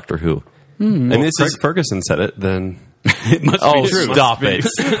encapsulates Doctor Who. I mean, this Craig is Ferguson said it, then It must oh, be true. stop it.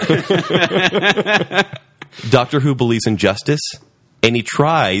 Doctor Who believes in justice, and he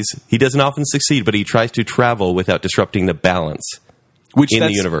doesn't often succeed, but he tries to travel without disrupting the balance in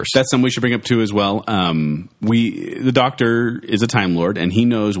the universe. That's something we should bring up too as well. The Doctor is a Time Lord, and he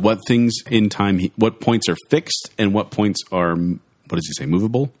knows what things in time, what points are fixed and what points are, what does he say,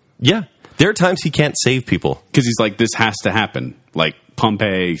 movable? Yeah. There are times he can't save people. Because he's like, this has to happen. Like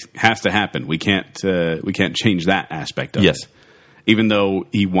Pompeii has to happen. We can't change that aspect of Yes. it. Even though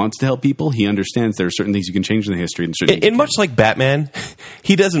he wants to help people, he understands there are certain things you can change in the history. And certain things And you much like Batman,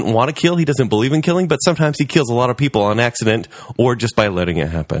 he doesn't want to kill, he doesn't believe in killing, but sometimes he kills a lot of people on accident or just by letting it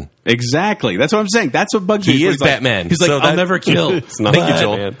happen. Exactly. That's what I'm saying. That's what bugs me. He Where is he's like- Batman. He's like, So I'll that- never kill. It's not Thank you, bad,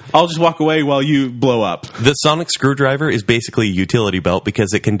 Joel. man. I'll just walk away while you blow up. The sonic screwdriver is basically a utility belt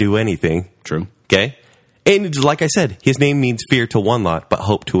because it can do anything. True. Okay? And like I said, his name means fear to one lot, but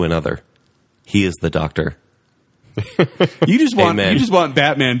hope to another. He is the Doctor. You just Amen. want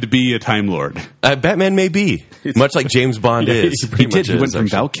Batman to be a Time Lord. Batman may be, much like James Bond is. he pretty much He went is, from actually.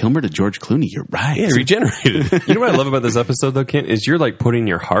 Val Kilmer to George Clooney. You're right. Yeah, regenerated. You know what I love about this episode, though, Kent, is you're like putting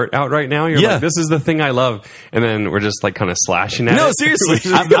your heart out right now. You're Yeah. like, this is the thing I love, and then we're just like kind of slashing at it. No, seriously. Which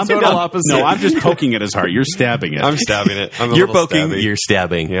is the total opposite. No, I'm just poking at his heart. You're stabbing it. I'm stabbing it. I'm a You're little poking, stabby. you're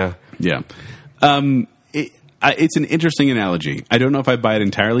stabbing. Yeah. Yeah. It's an interesting analogy. I don't know if I buy it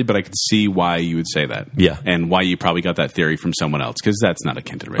entirely, but I can see why you would say that. Yeah. And why you probably got that theory from someone else, because that's not a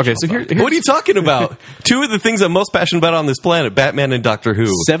Kent original. Okay, so thought. What are you talking about? Two of the things I'm most passionate about on this planet, Batman and Doctor Who.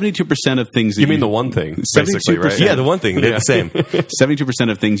 72% of things that You mean the one thing, basically, right? Yeah, the one thing. They're the same. 72%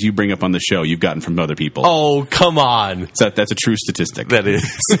 of things you bring up on the show you've gotten from other people. Oh, come on. So that's a true statistic. That is.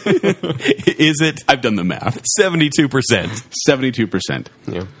 Is it I've done the math. 72%? 72%.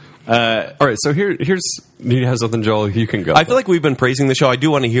 Yeah. All right, so here's you have something, Joel. You can go. I feel like we've been praising the show. I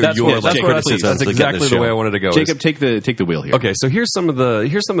do want to hear your that's what I- criticisms. that's exactly the way I wanted to go. is- Jacob, take the wheel here. Okay, so here's some of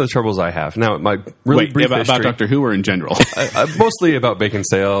the troubles I have now. My really Wait, brief about history, Doctor Who or in general? mostly about Bacon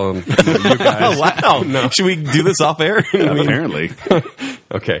Sale and you guys. Oh, wow. Should we do this off air? Apparently.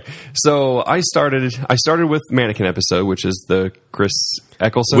 Okay, so I started with Mannequin episode, which is the Chris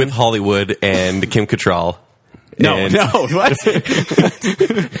Eccleston With Hollywood and Kim Cattrall. No, And- no. What?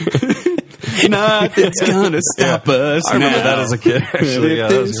 Nothing's gonna stop us. I remember now. that as a kid. Actually, yeah,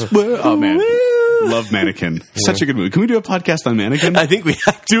 If that was this were- oh man, love Mannequin. Such a good movie. Can we do a podcast on Mannequin? I think we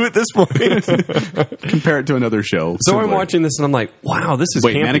have to at this point. Compare it to another show. So I'm Similar. watching this and I'm like, wow, this is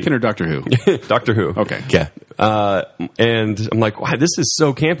Wait, campy. Mannequin or Doctor Who? Doctor Who. Okay. Yeah. And I'm like, wow, this is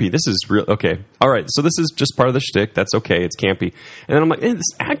so campy. This is real. Okay. All right. So this is just part of the shtick. That's okay. It's campy. And then I'm like, this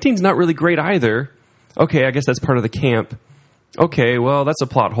acting's not really great either. Okay. I guess that's part of the camp. Okay. Well, that's a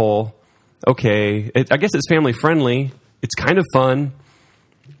plot hole. Okay. I guess it's family friendly. It's kind of fun.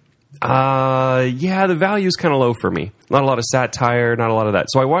 Yeah, the value's kind of low for me. Not a lot of satire, not a lot of that.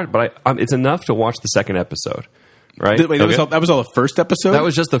 So I watched, but it's enough to watch the second episode. Right? Wait, that was all the first episode? That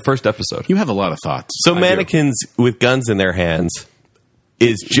was just the first episode. You have a lot of thoughts. So I do. mannequins with guns in their hands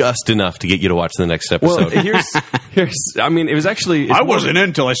is just enough to get you to watch the next Well, episode. here's. I mean, it was actually. I wasn't in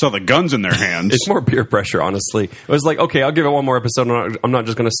until I saw the guns in their hands. It's more peer pressure, honestly. It was like, okay, I'll give it one more episode. I'm not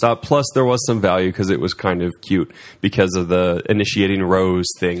just going to stop. Plus, there was some value because it was kind of cute because of the initiating Rose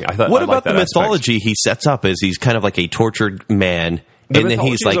thing. I thought. What I about liked the that aspect. mythology he sets up as he's kind of like a tortured man? The And then he's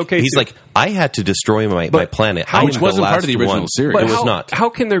mythology is like, okay, too. I had to destroy my planet. how- I which am wasn't the part of the last original one. series. It But was not. How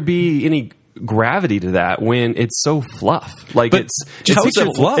can there be any gravity to that when it's so fluff? Like But it's how is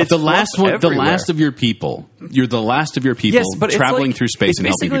it fluff? It's the last one. The everywhere. last of your people. You're the last of your people. Yes, but traveling it's like, through space it's and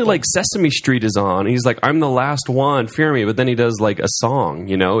helping basically people. like Sesame Street is on. He's like, I'm the last one, fear me. But then he does like a song.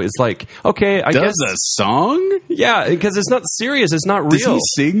 You know, it's like, okay, I guess, Does a song? yeah, because it's not serious. It's not real.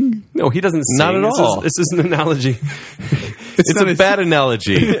 Does he sing? No, he doesn't sing. Not at all. This is an analogy. It's a bad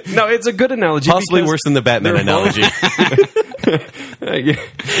analogy. No, it's a good analogy. Possibly because worse than the Batman they're both- analogy.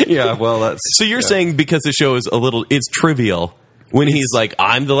 yeah, well, that's So you're saying because the show is it's trivial when he's like,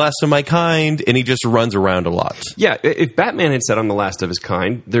 I'm the last of my kind, and he just runs around a lot. yeah. If Batman had said I'm the last of his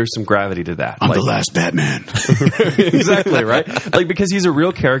kind, there's some gravity to that. I'm Like- the last Batman. exactly right. Like because he's a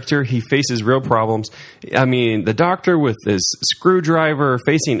real character, he faces real problems. I mean, the Doctor with his screwdriver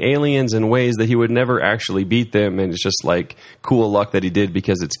facing aliens in ways that he would never actually beat them, and it's just like cool luck that he did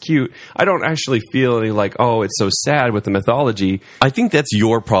because it's cute. I don't actually feel any like, oh, it's so sad with the mythology. I think that's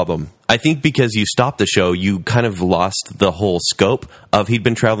your problem. I think because you stopped the show, you kind of lost the whole scope of he'd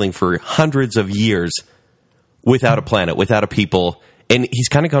been traveling for hundreds of years without a planet, without a people, and he's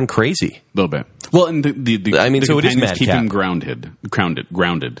kind of gone crazy. A little bit. Well, and the I mean, the so it is companions keep madcap. him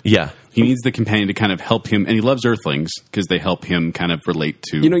grounded. Yeah. He needs the companion to kind of help him, and he loves Earthlings because they help him kind of relate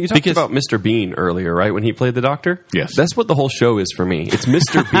to. You know, you talked Because- about Mr. Bean earlier, right? When he played the Doctor. Yes. That's what the whole show is for me. It's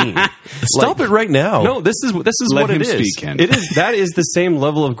Mr. Bean. Stop it right now. No, this is Let what him it is. speak, Ken. It is that is the same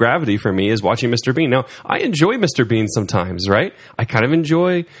level of gravity for me as watching Mr. Bean. Now, I enjoy Mr. Bean sometimes, right? I kind of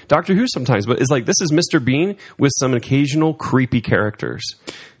enjoy Doctor Who sometimes, but it's like this is Mr. Bean with some occasional creepy characters.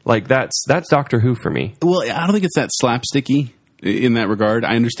 Like that's Doctor Who for me. Well, I don't think it's that slapsticky in that regard.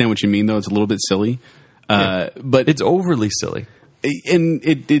 I understand what you mean, though. It's a little bit silly, but It's overly silly. and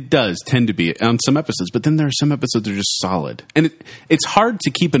it does tend to be on some episodes. But then there are some episodes that are just solid, and it's hard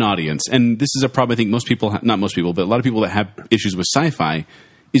to keep an audience. And this is a problem I think most people, not most people, but a lot of people that have issues with sci-fi.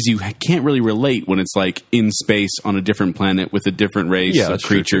 Is you can't really relate when it's like in space on a different planet with a different race Yeah, of that's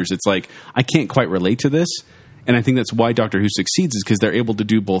true, creatures. It's like I can't quite relate to this, and I think that's why Doctor Who succeeds is because they're able to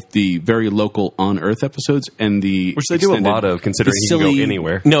do both the very local on Earth episodes and the Which they do a extended- lot of, considering the he can go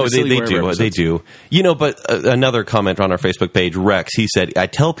anywhere. No, the they silly wherever do. They episodes. do. You know, but another comment on our Facebook page, Rex, he said, I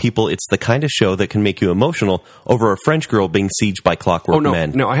tell people it's the kind of show that can make you emotional over a French girl being sieged by clockwork Oh no,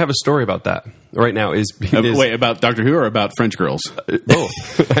 men. no! I have a story about that right now. Wait, about Doctor Who or about French girls?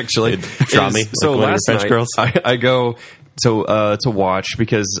 Both actually. Draw me, So like one of your last French night, girls? I go to watch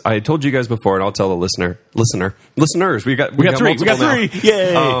because I told you guys before, and I'll tell the listeners. We got three. We got multiple now. three.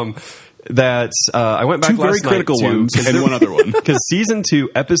 Yay. That I went back Two very last critical night to, ones and one other one. because season 2,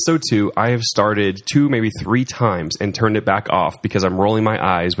 episode 2, I have started 2, maybe 3 times and turned it back off because I'm rolling my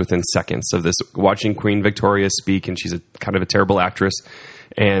eyes within seconds of this watching Queen Victoria speak, and she's a kind of a terrible actress,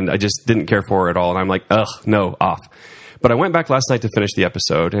 and I just didn't care for her at all, and I'm like, ugh, no, off. But I went back last night to finish the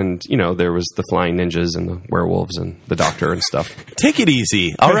episode, and you know there was the flying ninjas and the werewolves and the Doctor and stuff. Take it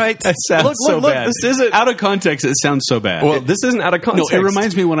easy, all right? That sounds Look, this isn't out of context. It sounds so bad. well. This isn't out of no, context. it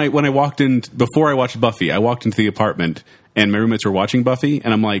reminds me when I walked in before I watched Buffy. I walked into the apartment and my roommates were watching Buffy,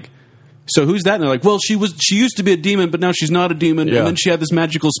 and I'm like, "So who's that?" And they're like, "Well, she used to be a demon, but now she's not a demon, Yeah. and then she had this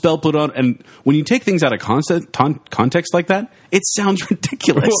magical spell put on." And when you take things out of context like that, it sounds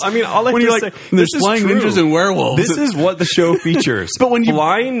ridiculous. Well, I mean, all I when can you're say, like, "There's this is flying true. ninjas and werewolves." This is what the show features. But when you-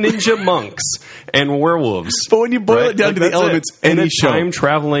 flying ninja monks and werewolves. But when you boil right? it down Like, to the that's it. elements, and any a show. time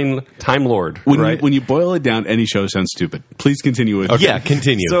traveling time lord. when right? you boil it down, any show sounds stupid. Please continue with Yeah,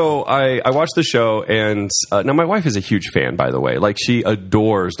 continue. So I watched the show, and now my wife is a huge fan, by the way. Like, she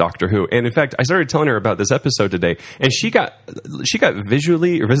adores Doctor Who, and in fact, I started telling her about this episode today, and she got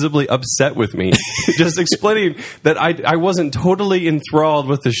visibly upset with me, just explaining that I wasn't totally enthralled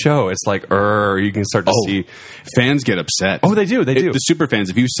with the show. It's like, you can start to see. Fans get upset. Oh, they do. They do. The super fans,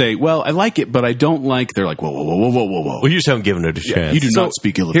 if you say, "Well, I like it, but I don't like," they're like, "Whoa, whoa, whoa, whoa, whoa, whoa!" Well, you just haven't given it a chance. You do not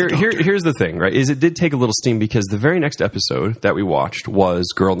speak ill of the Doctor. Here's the thing, right? Is it did take a little steam because the very next episode that we watched was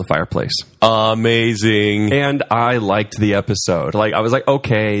Girl in the Fireplace. Amazing. And I liked the episode. Like, I was like,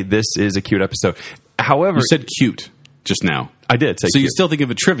 okay, this is a cute episode. However, You said cute just now. I did say So you cute. still think of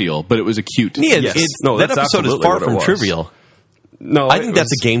it trivial, but it was a cute. Yeah, Yes. No, that that's episode is absolutely far what it from was. trivial. No, I think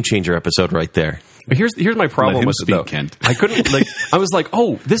that's a game changer episode right there. But here's my problem Let him with speak, it, though. Kent. I couldn't like. I was like,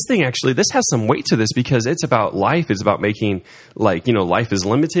 oh, this has some weight to this because it's about life. It's about making life is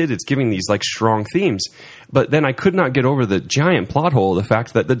limited. It's giving these like strong themes. But then I could not get over the giant plot hole, the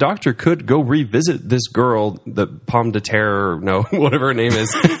fact that the Doctor could go revisit this girl, the Pomme de Terre, no, whatever her name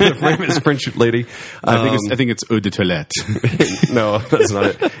is, the famous French lady. I think it's eau de toilette. No, that's not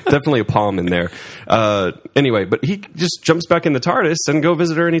it. Definitely a palm in there. Anyway, but he just jumps back in the TARDIS and go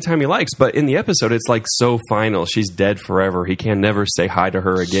visit her anytime he likes. But in the episode, it's like so final. She's dead forever. He can never say hi to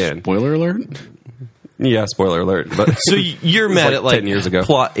her again. Spoiler alert. Yeah, spoiler alert. But So you're It's mad like at like 10 years ago.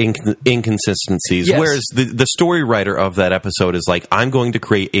 plot inconsistencies, Yes. whereas the story writer of that episode is like, I'm going to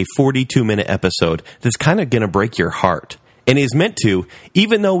create a 42-minute episode that's kind of going to break your heart. And is meant to,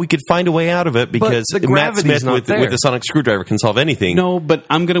 even though we could find a way out of it because the Matt gravity's Smith not with there. the sonic screwdriver can solve anything. No, but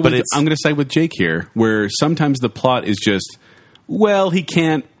I'm gonna it's- side with Jake here, where sometimes the plot is just, well, he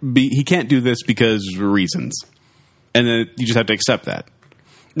can't do this because reasons, and then you just have to accept that.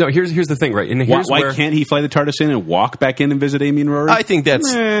 no, here's the thing, right? And here's Why where can't he fly the TARDIS in and walk back in and visit Amy and Rory? I think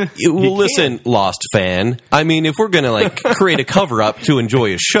that's well. Listen, Lost fan. I mean, if we're gonna like create a cover up to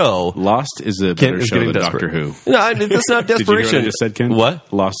enjoy a show, Lost is a better is show getting than desperate. Doctor Who. no, that's not Did you hear desperation. what I just said, Ken?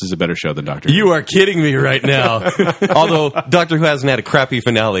 What? Lost is a better show than Doctor Who. You are kidding me right now. Although Doctor Who hasn't had a crappy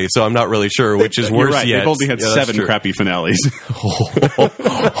finale, so I'm not really sure which is You're worse right. yet. They've only had Yeah, that's 7 true. crappy finales.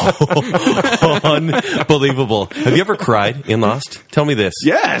 Unbelievable. Have you ever cried in Lost? Tell me this.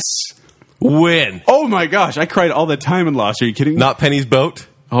 Yes. When? Oh my gosh, I cried all the time in Lost. Are you kidding me? Not Penny's boat?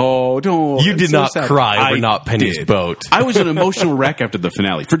 Oh, don't. You it's did so not sad. cry over I not Penny's did. boat. I was an emotional wreck after the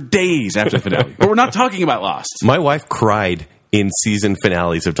finale for days after the finale. But we're not talking about Lost. My wife cried in season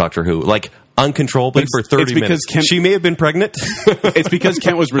finales of Doctor Who, like uncontrollably for 30 it's because minutes. Kent- She may have been pregnant. It's because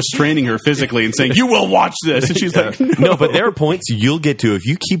Kent was restraining her physically and saying, "You will watch this," and she's like, No, but there are points you'll get to if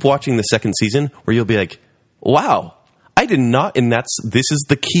you keep watching the second season where you'll be like, wow, I did not, and this is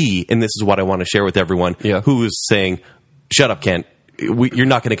the key, and this is what I want to share with everyone who is saying, shut up, Kent, you're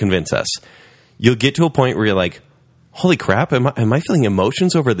not going to convince us. You'll get to a point where you're like, holy crap, am I feeling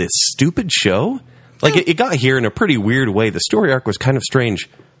emotions over this stupid show? Like, it got here in a pretty weird way. The story arc was kind of strange.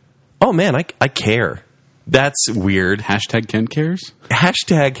 Oh, man, I care. That's weird. Hashtag Kent cares.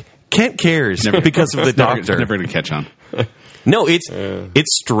 Hashtag Kent cares because of the doctor. Never going to catch on. No, it's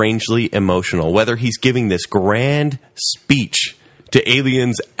strangely emotional. Whether he's giving this grand speech to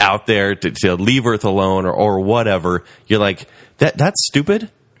aliens out there to leave Earth alone or whatever, you're like, that's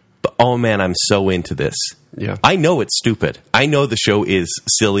stupid. But oh man, I'm so into this. Yeah, I know it's stupid. I know the show is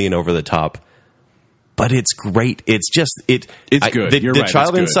silly and over the top, but it's great. It's just It's good. The You're right, child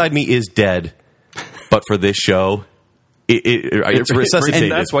it's good. inside me is dead, but for this show, it's resuscitated.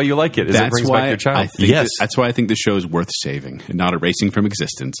 And that's why you like it. Is it brings back your child. I think Yes. that's why I think the show is worth saving and not erasing from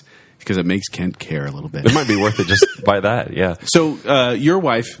existence, because it makes Kent care a little bit. It might be worth it just by that. Yeah. So your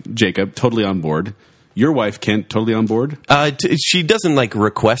wife, Jacob, totally on board. Your wife, Kent, totally on board. She doesn't like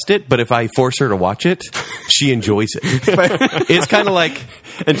request it, but if I force her to watch it, she enjoys it. It's kind of like,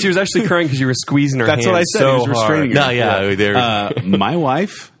 And she was actually crying because you were squeezing her That's hand what I said. so He was restraining hard. her. no, yeah, My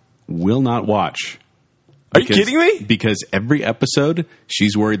wife will not watch. Are you kidding me? Because every episode,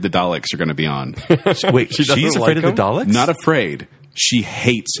 she's worried the Daleks are going to be on. wait, She doesn't she's like afraid of the them? Daleks? Not afraid. She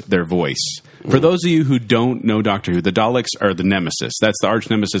hates their voice. For those of you who don't know Doctor Who, the Daleks are the nemesis. That's the arch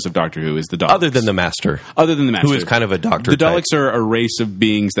nemesis of Doctor Who, is the Daleks. Other than the Master. Other than the Master. Who is kind of a doctor The type. Daleks are a race of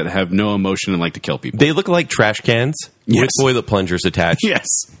beings that have no emotion and like to kill people. They look like trash cans Yes. with toilet plungers attached. Yes.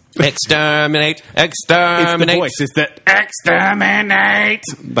 Exterminate, It's the exterminate. voice. It's the exterminate.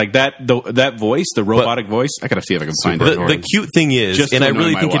 Like that that voice, the robotic voice. I got to see if I can find it. The cute thing is, Just and to I annoy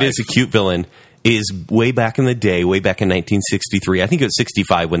really my think it wife. is a cute villain, is way back in the day, way back in 1963. I think it was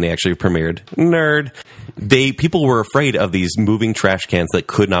 65 when they actually premiered. Nerd. People were afraid of these moving trash cans that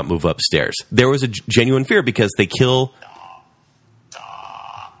could not move upstairs. There was a genuine fear because they kill.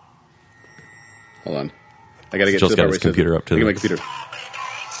 Hold on. I got to get Joel's to the got part his where it says- computer up to Look at the- my computer.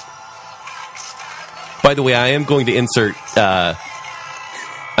 By the way, I am going to insert.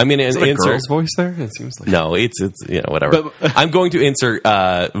 I'm going to Is it a insert. girl's voice there? It seems like. No, it's whatever. But- I'm going to insert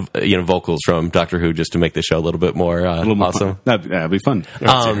vocals from Doctor Who just to make the show a little bit more A little more awesome. fun. That'd be fun.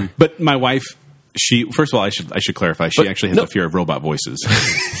 But my wife, she first of all, I should clarify. She actually has no. a fear of robot voices.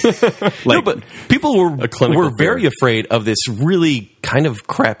 No, but people were clinical very fear. afraid of this really kind of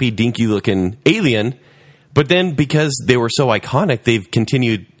crappy, dinky looking alien. But then, because they were so iconic, they've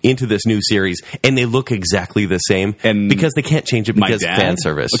continued into this new series, and they look exactly the same. And because they can't change it my because dad, of fan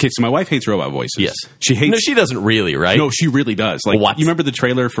service. Okay, so my wife hates robot voices. Yes, she hates. No, she doesn't really, right? No, she really does. Like, What? You remember the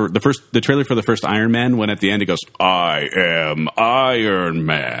trailer for the first Iron Man, when at the end it goes, "I am Iron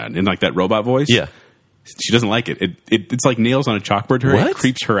Man," in like that robot voice. Yeah. She doesn't like it. It's like nails on a chalkboard to her. It What?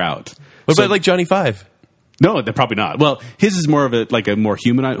 creeps her out. What So- about like Johnny Five? No, they're probably not. Well, his is more of a more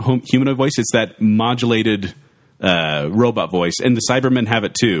humanoid voice. It's that modulated robot voice, and the Cybermen have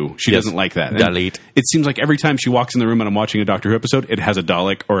it too. She Yes. doesn't like that. And Delete. it seems like every time she walks in the room and I'm watching a Doctor Who episode, it has a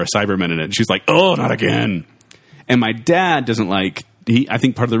Dalek or a Cyberman in it. And she's like, "Oh, not again!" And my dad doesn't like. I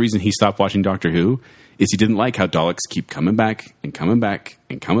think part of the reason he stopped watching Doctor Who is he didn't like how Daleks keep coming back and coming back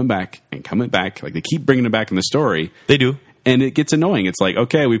and coming back and coming back. Like they keep bringing them back in the story. They do. And it gets annoying. It's like,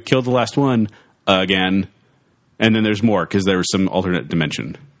 okay, we've killed the last one again, and then there's more because there was some alternate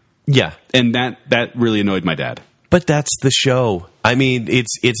dimension, Yeah. and that really annoyed my dad. But that's the show. I mean,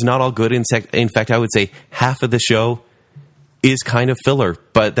 it's not all good. In fact, I would say half of the show is kind of filler,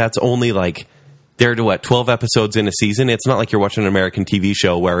 but that's only like, they're 12 episodes in a season. It's not like you're watching an American TV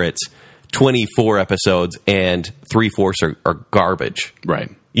show where it's 24 episodes and 3/4 are garbage. Right.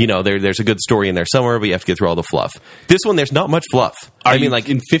 You know, there's a good story in there somewhere, but you have to get through all the fluff. This one, there's not much fluff. I mean, like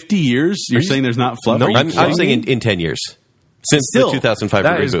in 50 years, you're saying there's not fluff? No, Are you I'm kidding saying me? in 10 years. Since Still, the 2005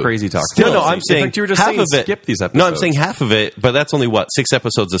 That reboot. is crazy talk. No, I'm In saying fact, you were just half saying of it. skip these No, I'm episodes. saying half of it, but that's only 6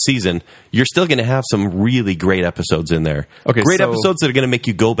 episodes a season. You're still going to have some really great episodes in there. Okay, great so- episodes that are going to make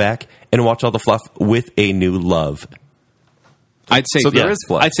you go back and watch all the fluff with a new love. I'd say So there is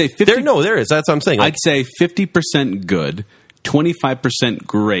fluff. I'd say 50. There is. That's what I'm saying. Like, I'd say 50% good, 25%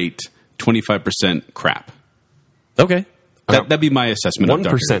 great, 25% crap. okay. That'd be my assessment. of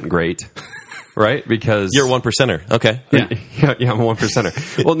Doctor 1% great. right? Because You're a 1%er. Okay. yeah, I'm a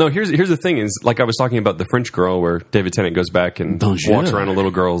 1%er. Well, no, here's the thing is, like I was talking about the French Girl, where David Tennant goes back and Bonjour. walks around a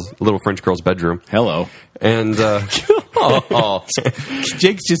little French girl's bedroom, Hello. and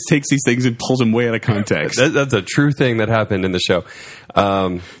Jake just takes these things and pulls them way out of context. that's a true thing that happened in the show.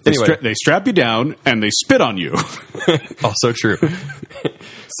 Anyway, They strap you down and they spit on you. also true.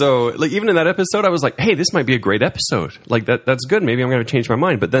 So, like, even in that episode, I was like, "Hey, this might be a great episode. Like, that's good. Maybe I'm going to change my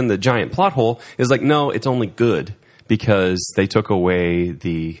mind." But then the giant plot hole is like, "No, it's only good because they took away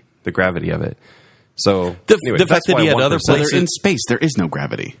the gravity of it." So, anyway, the fact that he had other So places. they're in space. There is no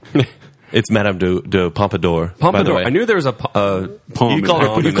gravity. It's Madame de Pompadour. By the Pompadour. way. I knew there was a Poem You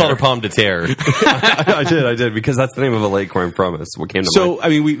called in her Pomme de Terre. I did because that's the name of a lake where I'm from. It's what came to mind. So, I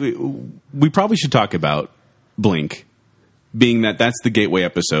mean, we probably should talk about Blink, being that's the gateway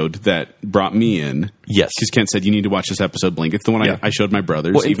episode that brought me in. Yes. Because Kent said you need to watch this episode, Blink. It's the one Yeah. I showed my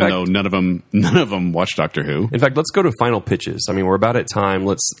brothers, Well, in even fact- though none of them watched Doctor Who. In fact, let's go to final pitches. I mean, we're about at time.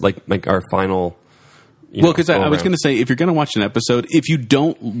 Let's make our final. Well, because I was go-around. going to say, if you're going to watch an episode, if you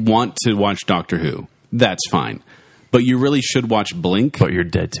don't want to watch Doctor Who, that's fine. But you really should watch Blink. But you're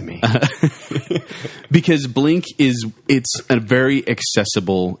dead to me. Because Blink it's a very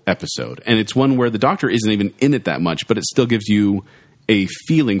accessible episode, and it's one where the Doctor isn't even in it that much, but it still gives you a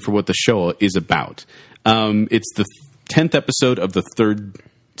feeling for what the show is about. It's the 10th episode of the 3rd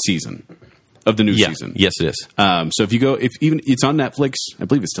season of the new season. Yes, it is. So if you go, it's on Netflix, I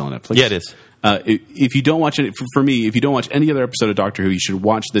believe it's still on Netflix. Yeah, it is. If you don't watch it, for me, if you don't watch any other episode of Doctor Who, you should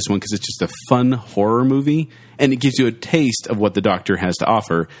watch this one because it's just a fun horror movie, and it gives you a taste of what the Doctor has to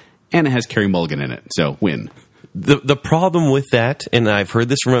offer, and it has Carey Mulligan in it. So win. The problem with that, and I've heard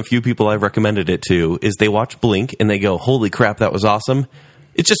this from a few people I've recommended it to, is they watch Blink and they go, "Holy crap, that was awesome!"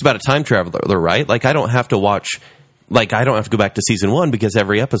 It's just about a time traveler, right? Like I don't have to go back to season 1 because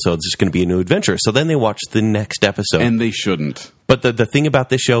every episode is just going to be a new adventure. So then they watch the next episode. And they shouldn't. But the thing about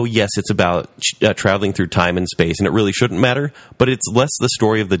this show, yes, it's about traveling through time and space, and it really shouldn't matter. But it's less the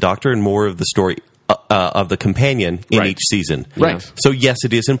story of the Doctor and more of the story of the companion in Right. each season. Right. So yes,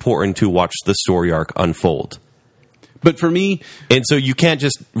 it is important to watch the story arc unfold. But for me, And so you can't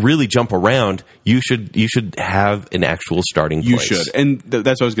just really jump around. You should have an actual starting you place. should. And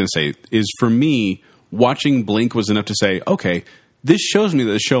that's what I was going to say, is for me, watching Blink was enough to say, okay, this shows me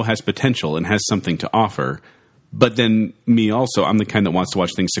that the show has potential and has something to offer. But then me also, I'm the kind that wants to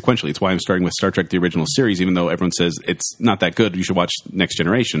watch things sequentially. It's why I'm starting with Star Trek, the original series, even though everyone says it's not that good. You should watch Next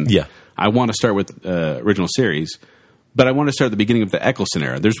Generation. Yeah. I want to start with original series, but I want to start at the beginning of the Eccleston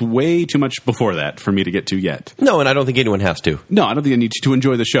era. There's way too much before that for me to get to yet. No, and I don't think anyone has to. No, I don't think I need to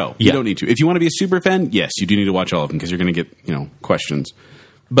enjoy the show. You Yeah. don't need to. If you want to be a super fan, yes, you do need to watch all of them because you're going to get, questions.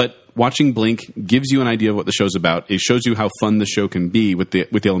 But watching Blink gives you an idea of what the show's about. It shows you how fun the show can be with the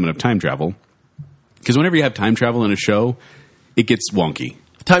element of time travel. Because whenever you have time travel in a show, it gets wonky.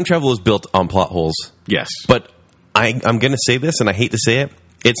 Time travel is built on plot holes. Yes. But I'm going to say this, and I hate to say it.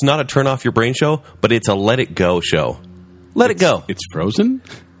 It's not a turn off your brain show, but it's a let it go show. Let it go. It's Frozen?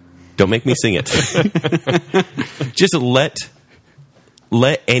 Don't make me sing it. Just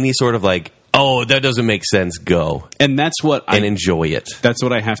let any sort of oh, that doesn't make sense, go. And that's what And enjoy it. that's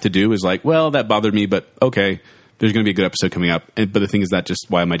what I have to do is well, that bothered me, but okay, there's going to be a good episode coming up. But the thing is that's just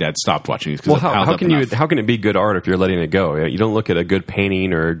why my dad stopped watching it. Well, how can it be good art if you're letting it go? You don't look at a good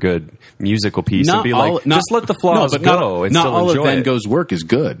painting or a good musical piece and be just let the flaws go and not still all enjoy of Van it. Gogh's work is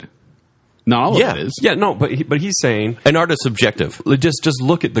good. Not all of it is. Yeah, no, but he's saying An art is subjective. just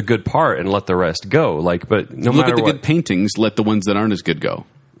look at the good part and let the rest go. But no Look matter at the what, good paintings. Let the ones that aren't as good go.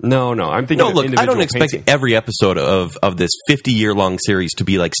 No, I'm thinking. No, of look, I individual don't expect painting. every episode of this 50-year-long series to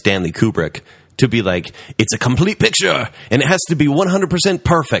be like Stanley Kubrick, to be like, it's a complete picture, and it has to be 100%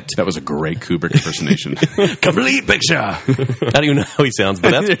 perfect. That was a great Kubrick impersonation. Complete picture. I don't even know how he sounds,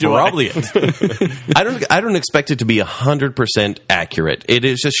 but that's Neither do I. probably it. I don't expect it to be 100% accurate. It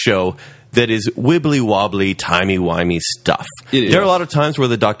is a show that is wibbly-wobbly, timey-wimey stuff. It is. There are a lot of times where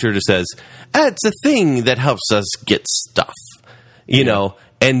the Doctor just says, it's a thing that helps us get stuff. You know,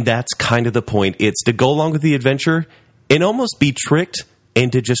 and that's kind of the point. It's to go along with the adventure and almost be tricked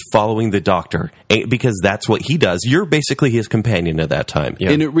into just following the Doctor, because that's what he does. You're basically his companion at that time.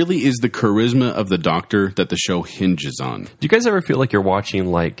 Yeah. And it really is the charisma of the Doctor that the show hinges on. Do you guys ever feel like you're watching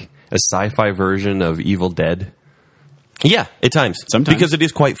like a sci-fi version of Evil Dead? Yeah, at times. Sometimes. Because it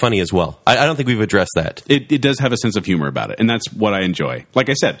is quite funny as well. I don't think we've addressed that. It does have a sense of humor about it, and that's what I enjoy. Like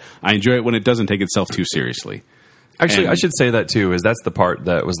I said, I enjoy it when it doesn't take itself too seriously. Actually, And- I should say that too. That's the part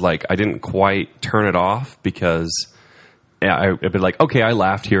that was like I didn't quite turn it off because I'd be like, okay, I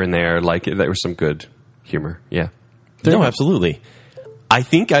laughed here and there. Like there was some good humor. Yeah. No, absolutely. I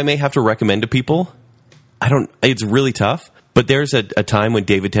think I may have to recommend to people. It's really tough, but there's a time when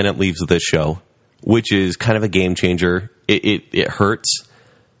David Tennant leaves the show, which is kind of a game changer. It hurts,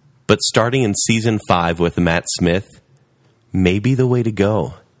 but starting in season 5 with Matt Smith may be the way to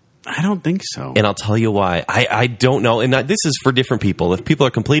go. I don't think so. And I'll tell you why. I don't know. And this is for different people. If people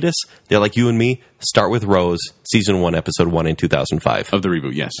are completists, they're like you and me, start with Rose, season 1, episode 1 in 2005. Of the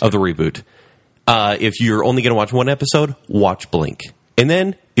reboot, yes. Of the reboot. If you're only going to watch one episode, watch Blink. And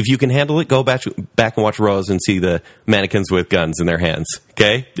then, if you can handle it, go back and watch Rose and see the mannequins with guns in their hands.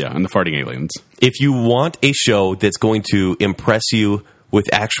 Okay? Yeah, and the farting aliens. If you want a show that's going to impress you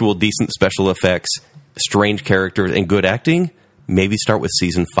with actual decent special effects, strange characters, and good acting, maybe start with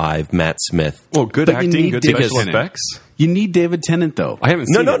season 5, Matt Smith. Well, good But you acting, need good David special Tennant. effects. You need David Tennant, though. I haven't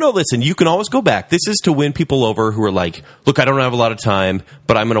seen it. No, listen, you can always go back. This is to win people over who are like, look, I don't have a lot of time,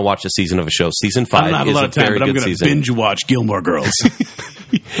 but I'm going to watch a season of a show. Season 5 I don't have is a lot of time, very but I'm good going to season. binge watch Gilmore Girls.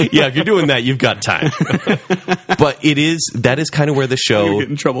 Yeah, if you're doing that, you've got time. But that is kind of where the show... You'll get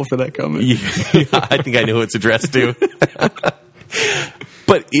in trouble for that comment. Yeah, I think I know who it's addressed to.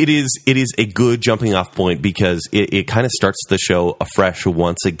 But it is a good jumping off point because it kind of starts the show afresh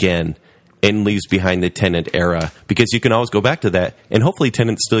once again and leaves behind the Tennant era, because you can always go back to that, and hopefully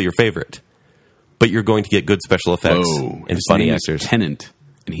Tennant's still your favorite. But you're going to get good special effects and His funny name is actors. Tennant,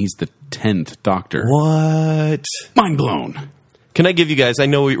 and he's the 10th Doctor. What? Mind blown. Can I give you guys, I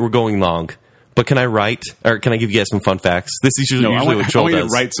know we're going long, but can I give you guys some fun facts? This is usually I what want Joel you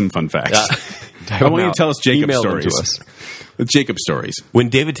does. to write some fun facts. I want you to tell us Jacob Email them stories. to us. With Jacob stories. When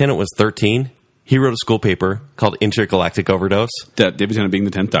David Tennant was 13, he wrote a school paper called Intergalactic Overdose. David Tennant being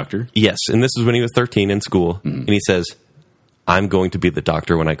the 10th Doctor. Yes, and this was when he was 13 in school, and he says, I'm going to be the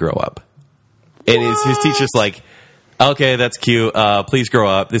Doctor when I grow up. And his teacher's like, okay, that's cute. Please grow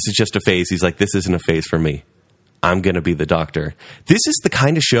up. This is just a phase. He's like, this isn't a phase for me. I'm going to be the Doctor. This is the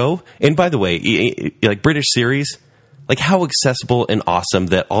kind of show, and by the way, like British series, like how accessible and awesome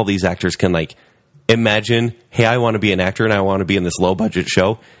that all these actors can like imagine, hey, I want to be an actor and I want to be in this low budget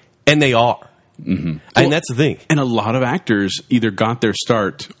show, and they are. Mm-hmm. And that's the thing. And a lot of actors either got their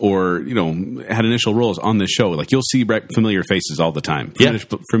start or, had initial roles on this show. Like you'll see familiar faces all the time.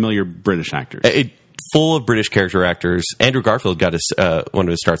 Familiar British actors. Full of British character actors. Andrew Garfield got one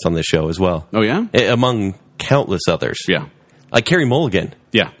of his starts on this show as well. Oh, yeah? Among countless others. Yeah. Like Carey Mulligan.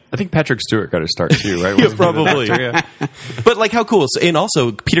 Yeah. I think Patrick Stewart got his start too, right? Yeah, probably. But like how cool. And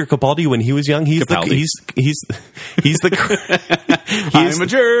also Peter Capaldi when he was young, he's the I'm a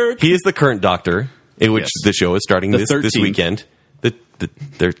jerk. He is the current Doctor, in which the show is starting this weekend.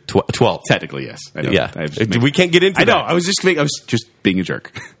 They're 12. Technically, yes. I know. Yeah. We can't get into that. I know. I was just being a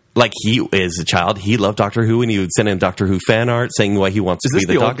jerk. Like he, as a child, he loved Doctor Who, and he would send in Doctor Who fan art saying why he wants to be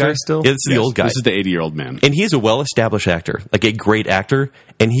the old Doctor. guy still? Yeah, this is the old guy. This is the 80-year-old man. And he is a well-established actor, like a great actor.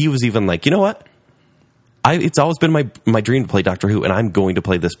 And he was even like, you know what? It's always been my dream to play Doctor Who, and I'm going to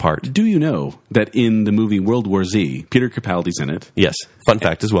play this part. Do you know that in the movie World War Z, Peter Capaldi's in it? Yes. Fun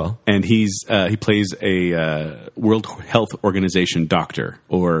fact as well. And he plays a World Health Organization doctor,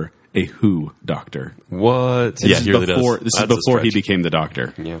 or a WHO doctor. What? Yeah, he really does. This is before he became the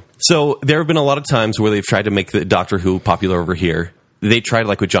Doctor. Yeah. So there have been a lot of times where they've tried to make the Doctor Who popular over here. They tried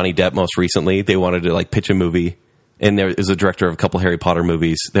like with Johnny Depp most recently. They wanted to like pitch a movie, and there is a director of a couple Harry Potter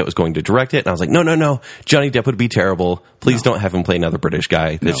movies that was going to direct it. And I was like, no, Johnny Depp would be terrible. Please don't have him play another British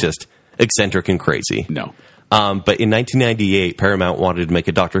guy that's just eccentric and crazy. No. But in 1998, Paramount wanted to make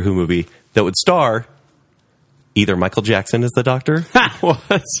a Doctor Who movie that would star either Michael Jackson as the Doctor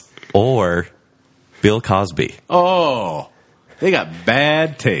What? or Bill Cosby. Oh, they got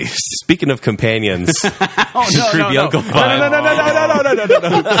bad taste. Speaking of companions, creepy Uncle No. Five.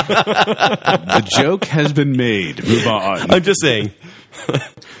 The joke has been made. Move on. I'm just saying.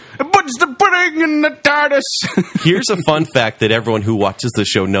 What's the pudding in the TARDIS? Here's a fun fact that everyone who watches the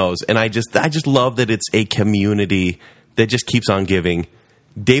show knows, and I just love that it's a community that just keeps on giving.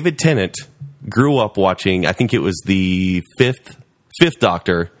 David Tennant grew up watching, I think it was the fifth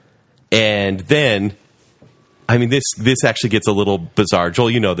Doctor, and then, I mean, this actually gets a little bizarre.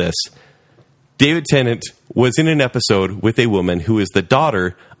 Joel, you know this. David Tennant was in an episode with a woman who is the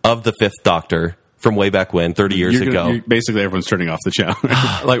daughter of the fifth Doctor from way back when, 30 years ago. Basically, everyone's turning off the channel.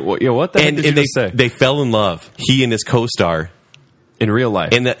 Like, what the heck did you just say? They fell in love. He and his co-star. In real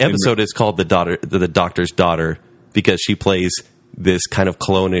life. And the episode is called the Doctor's Daughter because she plays this kind of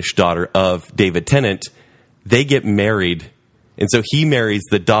clone-ish daughter of David Tennant. They get married, and so he marries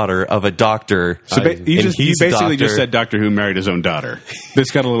the daughter of a doctor. So you basically just said Doctor. Doctor Who married his own daughter.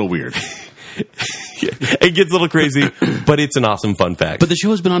 This got a little weird. It gets a little crazy, but it's an awesome fun fact. But the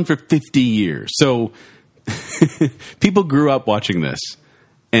show has been on for 50 years. So people grew up watching this.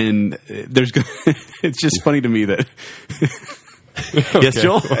 and there's it's just funny to me that Yes,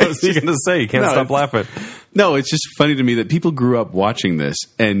 Joel? What was he going to say? You can't stop laughing. no, it's just funny to me that people grew up watching this,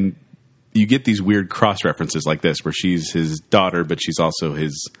 and you get these weird cross references like this, where she's his daughter, but she's also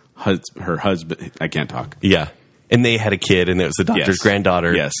her husband. I can't talk. Yeah. And they had a kid, and it was the doctor's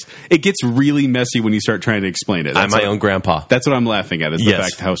granddaughter. Yes, it gets really messy when you start trying to explain it. I'm my own grandpa. That's what I'm laughing at. Is the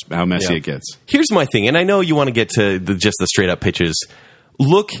Yes. fact how messy it gets. Here's my thing, and I know you want to get to just the straight up pitches.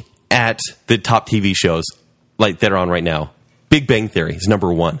 Look at the top TV shows like that are on right now. Big Bang Theory is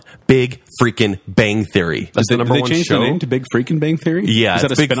number one. Big freaking Bang Theory. That's the number Did one they change show? the name to Big Freaking Bang Theory? Yeah, is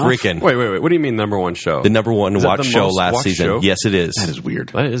that it's a Big spinoff? Freaking. Wait. What do you mean number one show? The number one Is that watch the show most last watched season. show? Yes, it is. That is weird.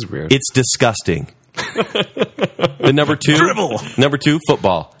 That is weird. It's disgusting. The number two, Dribble. Number 2,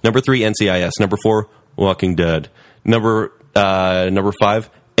 football. Number 3, NCIS. Number 4, Walking Dead. Number 5,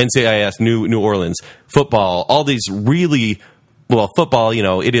 NCIS, New Orleans. Football. All these really, football,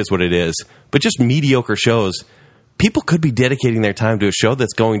 it is what it is. But just mediocre shows. People could be dedicating their time to a show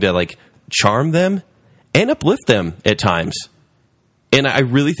that's going to charm them and uplift them at times. And I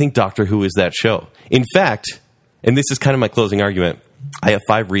really think Doctor Who is that show. In fact, and this is kind of my closing argument, I have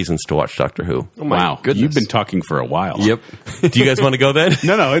 5 reasons to watch Doctor Who. Oh my Wow, goodness. you've been talking for a while. Yep. Do you guys want to go then?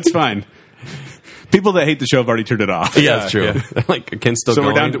 No, it's fine. People that hate the show have already turned it off. Yeah, that's true. Yeah. Ken's still So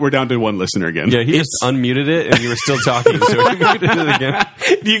going. we're down to one listener again. Yeah, he just unmuted it, and you were still talking, so he muted it again.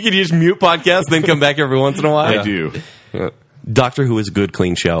 You can just mute podcasts, then come back every once in a while. I do. Yeah. Doctor Who is a good,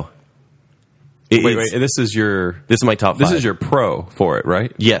 clean show. Wait. And this is your my top 5. This is your pro for it,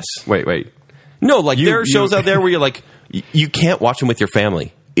 right? Yes. Wait. No, there are shows out there where you're you can't watch them with your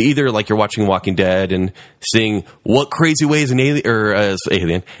family. Either you're watching Walking Dead and seeing what crazy way is an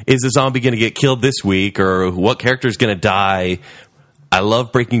alien is a zombie going to get killed this week, or what character is going to die. I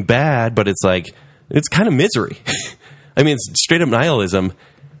love Breaking Bad, but it's kind of misery. I mean, it's straight up nihilism.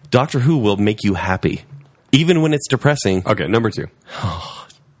 Doctor Who will make you happy, even when it's depressing. Okay, number 2.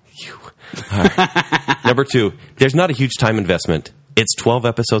 Number 2, there's not a huge time investment. It's 12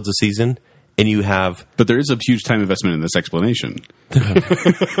 episodes a season, and you have... But there is a huge time investment in this explanation.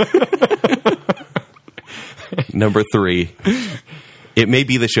 Number 3, it may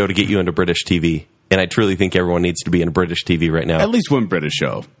be the show to get you into British TV, and I truly think everyone needs to be in British TV right now. At least one British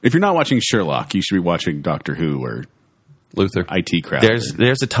show. If you're not watching Sherlock, you should be watching Doctor Who or Luther. IT crowd.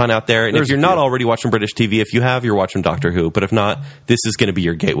 There's a ton out there, and if you're not already watching British TV, if you have, you're watching Doctor Who. But if not, this is going to be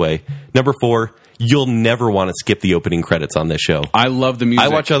your gateway. Number 4, you'll never want to skip the opening credits on this show. I love the music. I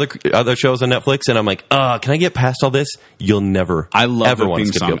watch other shows on Netflix, and I'm like, can I get past all this? You'll never, I love ever the want to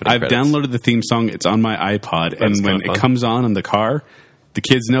theme skip song. the opening I've credits. downloaded the theme song. It's on my iPod, That's and when kinda fun. it comes on in the car, the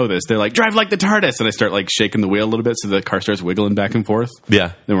kids know this. They're like, "Drive like the TARDIS," and I start shaking the wheel a little bit, so the car starts wiggling back and forth.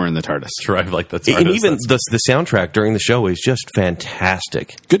 Yeah. Then we're in the TARDIS. Drive like that's And even the soundtrack during the show is just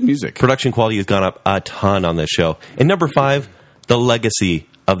fantastic. Good music. Production quality has gone up a ton on this show. And number 5, the legacy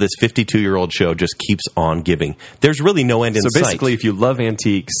of this 52-year-old show just keeps on giving. There's really no end in So sight. basically, if you love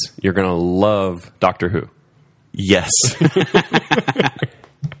antiques, you're going to love Doctor Who. Yes.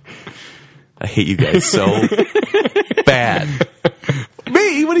 I hate you guys so bad.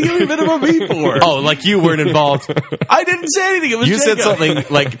 Me? What are you giving a bit of a me for? Oh, like you weren't involved. I didn't say anything. It was You said Jacob. something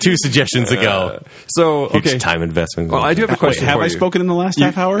like 2 suggestions ago. So, Huge okay. time investment. Well, I do have a Wait, question have for I you. spoken in the last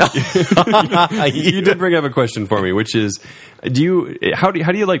half hour? You did bring up a question for me, which is, how do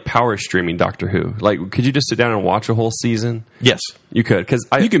you like power streaming Doctor Who? Could you just sit down and watch a whole season? Yes. You could, because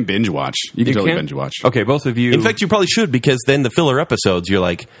You can binge watch. You can totally can? binge watch. Okay, both of you. In fact, you probably should, because then the filler episodes, you're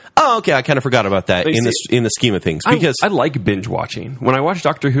like, oh, okay, I kind of forgot about that But you in the scheme of things. I- Because I like binge watching. When I watch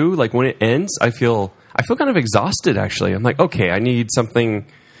Doctor Who, when it ends, I feel kind of exhausted. Actually, I'm like, okay, I need something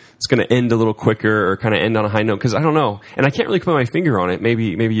that's going to end a little quicker or kind of end on a high note, because I don't know, and I can't really put my finger on it. Maybe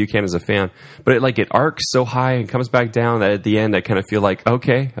you can as a fan, but it arcs so high and comes back down that at the end I kind of feel like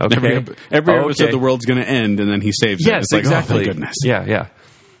okay. Every episode, the world's going to end, and then he saves it. Yes, It's like, exactly. Oh, thank goodness. Yeah.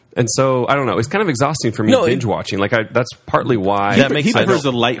 And so I don't know. It's kind of exhausting for me No, binge watching. That's partly why. That makes He sense. prefers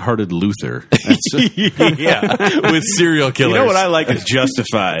a lighthearted Luther. That's- yeah, with serial killers. you know what I like is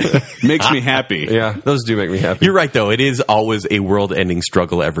Justified. Makes me happy. yeah, those do make me happy. You're right, though. It is always a world-ending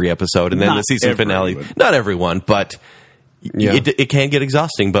struggle every episode, and then Not the season finale. everyone. Not everyone, but Yeah. it can get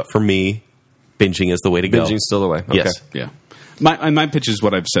exhausting. But for me, binging is the way to go. Binging's still the way. Okay. Yes. Yeah. My pitch is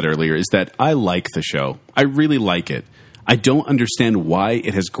what I've said earlier, is that I like the show. I really like it. I don't understand why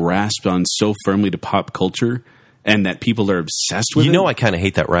it has grasped on so firmly to pop culture and that people are obsessed with it. You know, I kind of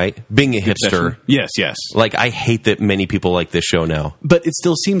hate that, right? Being a hipster. Yes. I hate that many people like this show now. But it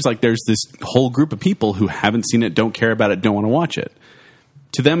still seems like there's this whole group of people who haven't seen it, don't care about it, don't want to watch it.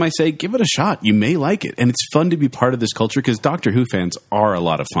 to them, I say, give it a shot. You may like it. And it's fun to be part of this culture because Doctor Who fans are a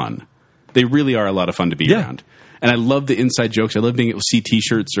lot of fun. They really are a lot of fun to be around. And I love the inside jokes. I love being able to see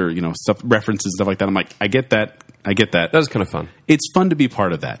T-shirts or, stuff, references and stuff like that. I'm like, I get that. That was kind of fun. It's fun to be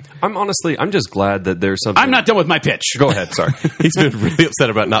part of that. I'm just glad that there's something. I'm not done with my pitch. Go ahead. Sorry. He's been really upset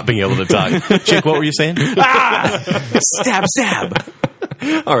about not being able to talk. Chick, what were you saying? Stab.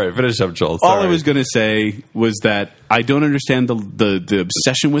 All right, finish up, Joel. All I was going to say was that I don't understand the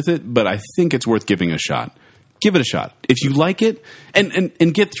obsession with it, but I think it's worth giving a shot. Give it a shot. If you like it,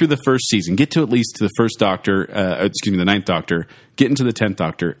 and get through the first season, get to at least to the first Doctor, the Ninth Doctor, get into the 10th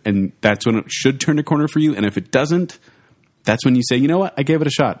Doctor, and that's when it should turn a corner for you. And if it doesn't, that's when you say, you know what, I gave it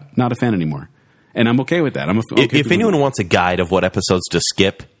a shot. Not a fan anymore. And I'm okay with that. If anyone wants a guide of what episodes to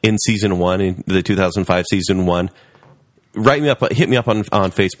skip in season 1, in the 2005 season 1, hit me up on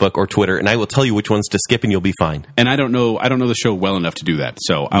Facebook or Twitter, and I will tell you which ones to skip, and you'll be fine. And I don't know the show well enough to do that,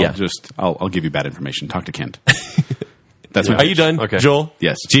 so I'll give you bad information. Talk to Kent. That's Are you done, okay. Joel?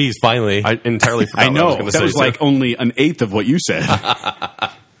 Yes. Jeez, finally. I entirely forgot. I know what I was that was say, like only an eighth of what you said.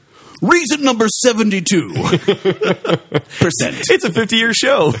 Reason number 72%. It's a 50-year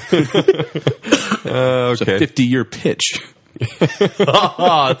show. It's a 50-year pitch.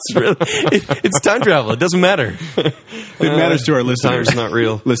 It's time travel. It doesn't matter. It matters to our listeners. Time's not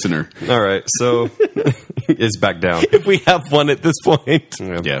real. Listener. All right, so it's back down. If we have one at this point.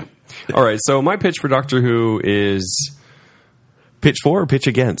 Yeah. All right, so my pitch for Doctor Who is Pitch for or pitch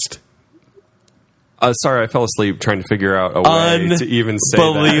against? Sorry, I fell asleep trying to figure out a way to even say that.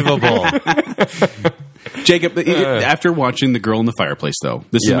 Unbelievable. Jacob, after watching The Girl in the Fireplace, though,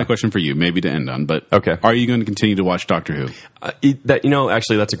 this is my question for you, maybe to end on, but okay. Are you going to continue to watch Doctor Who?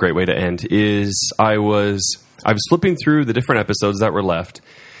 Actually, that's a great way to end, I was flipping through the different episodes that were left,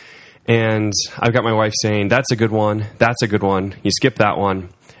 and I've got my wife saying, that's a good one, you skip that one.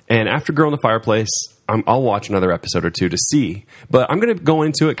 And after Girl in the Fireplace, I'll watch another episode or two to see. But I'm going to go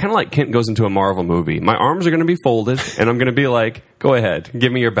into it kind of like Kent goes into a Marvel movie. My arms are going to be folded, and I'm going to be like, go ahead,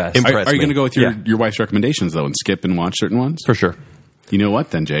 give me your best. Are you going to go with your wife's recommendations, though, and skip and watch certain ones? For sure. You know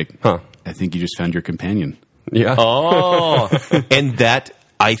what, then, Jake? Huh. I think you just found your companion. Yeah. Oh. And that,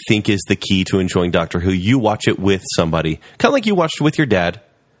 I think, is the key to enjoying Doctor Who. You watch it with somebody. Kind of like you watched with your dad.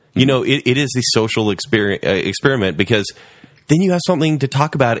 You know, it is the social experiment because then you have something to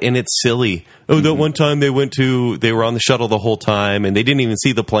talk about, and it's silly. Oh, that one time they were on the shuttle the whole time, and they didn't even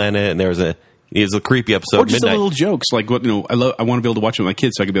see the planet, and it was a creepy episode. Or just the little jokes, like I want to be able to watch it with my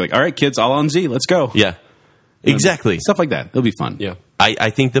kids, so I can be like, all right, kids, all on Z, let's go. Yeah, exactly. Stuff like that. It'll be fun. Yeah. I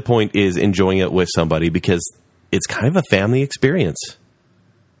think the point is enjoying it with somebody because it's kind of a family experience.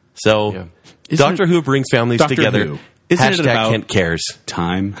 So, Doctor Who brings families together. Who. Isn't it about Kent cares.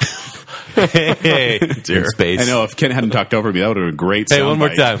 Time? Hey, dear. Space. I know, if Ken hadn't talked over me, that would have been a great Hey, one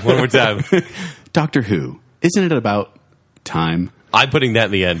soundbite. more time. Doctor Who. Isn't it about time? I'm putting that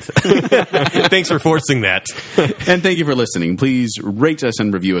in the end. Thanks for forcing that. And thank you for listening. Please rate us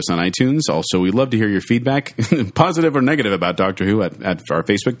and review us on iTunes. Also, we'd love to hear your feedback, positive or negative, about Doctor Who at our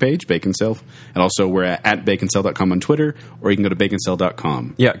Facebook page, Bacon Cell. And also, we're at baconcell.com on Twitter, or you can go to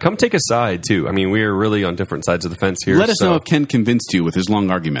baconcell.com. Yeah, come take a side, too. I mean, we are really on different sides of the fence here. Let us know if Ken convinced you with his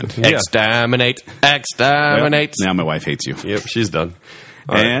long argument. Yeah. Exterminate. Well, now my wife hates you. Yep, she's done.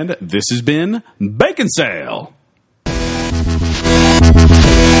 All and right. This has been Bacon Sale.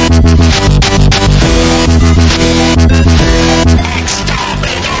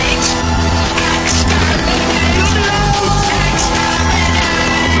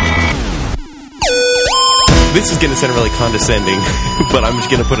 This is going to sound really condescending, but I'm just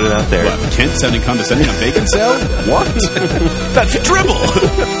going to put it out there. What, Kent sounding condescending on Bacon Cell? What? That's a dribble!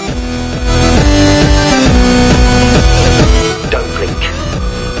 Don't blink.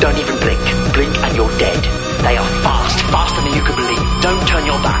 Don't even blink. Blink and you're dead. They are fast, faster than you can believe. Don't turn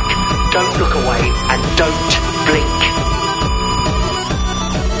your back. Don't look away, and don't blink.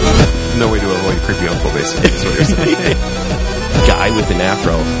 No way to avoid creepy uncle, basically, is what you're saying. Guy with an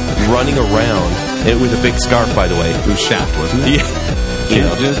afro running around, and with a big scarf, by the way. It was Shaft, wasn't it? Yeah. He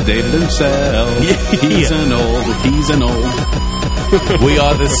just dated himself. He's an old. We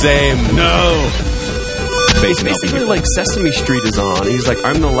are the same. No. It's basically like Sesame Street is on. He's like,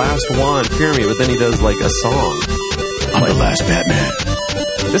 I'm the last one, fear me, but then he does like a song. I'm the last Batman.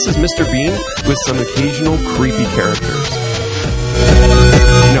 This is Mr. Bean with some occasional creepy characters.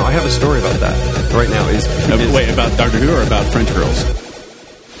 No, I have a story about that right now. Wait, about Doctor Who or about French girls?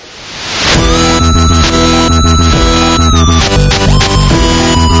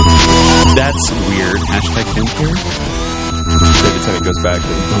 That's weird. Hashtag Ken here. Every time it goes back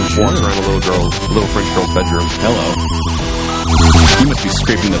and walks around a little French girl's bedroom. Hello. You must be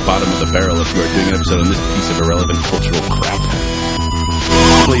scraping the bottom of the barrel if you are doing an episode on this piece of irrelevant cultural crap.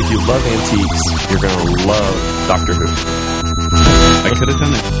 If you love antiques, you're going to love Doctor Who. I could have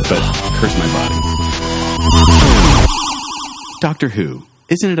done it, but curse my body. Doctor Who.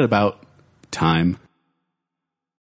 Isn't it about time?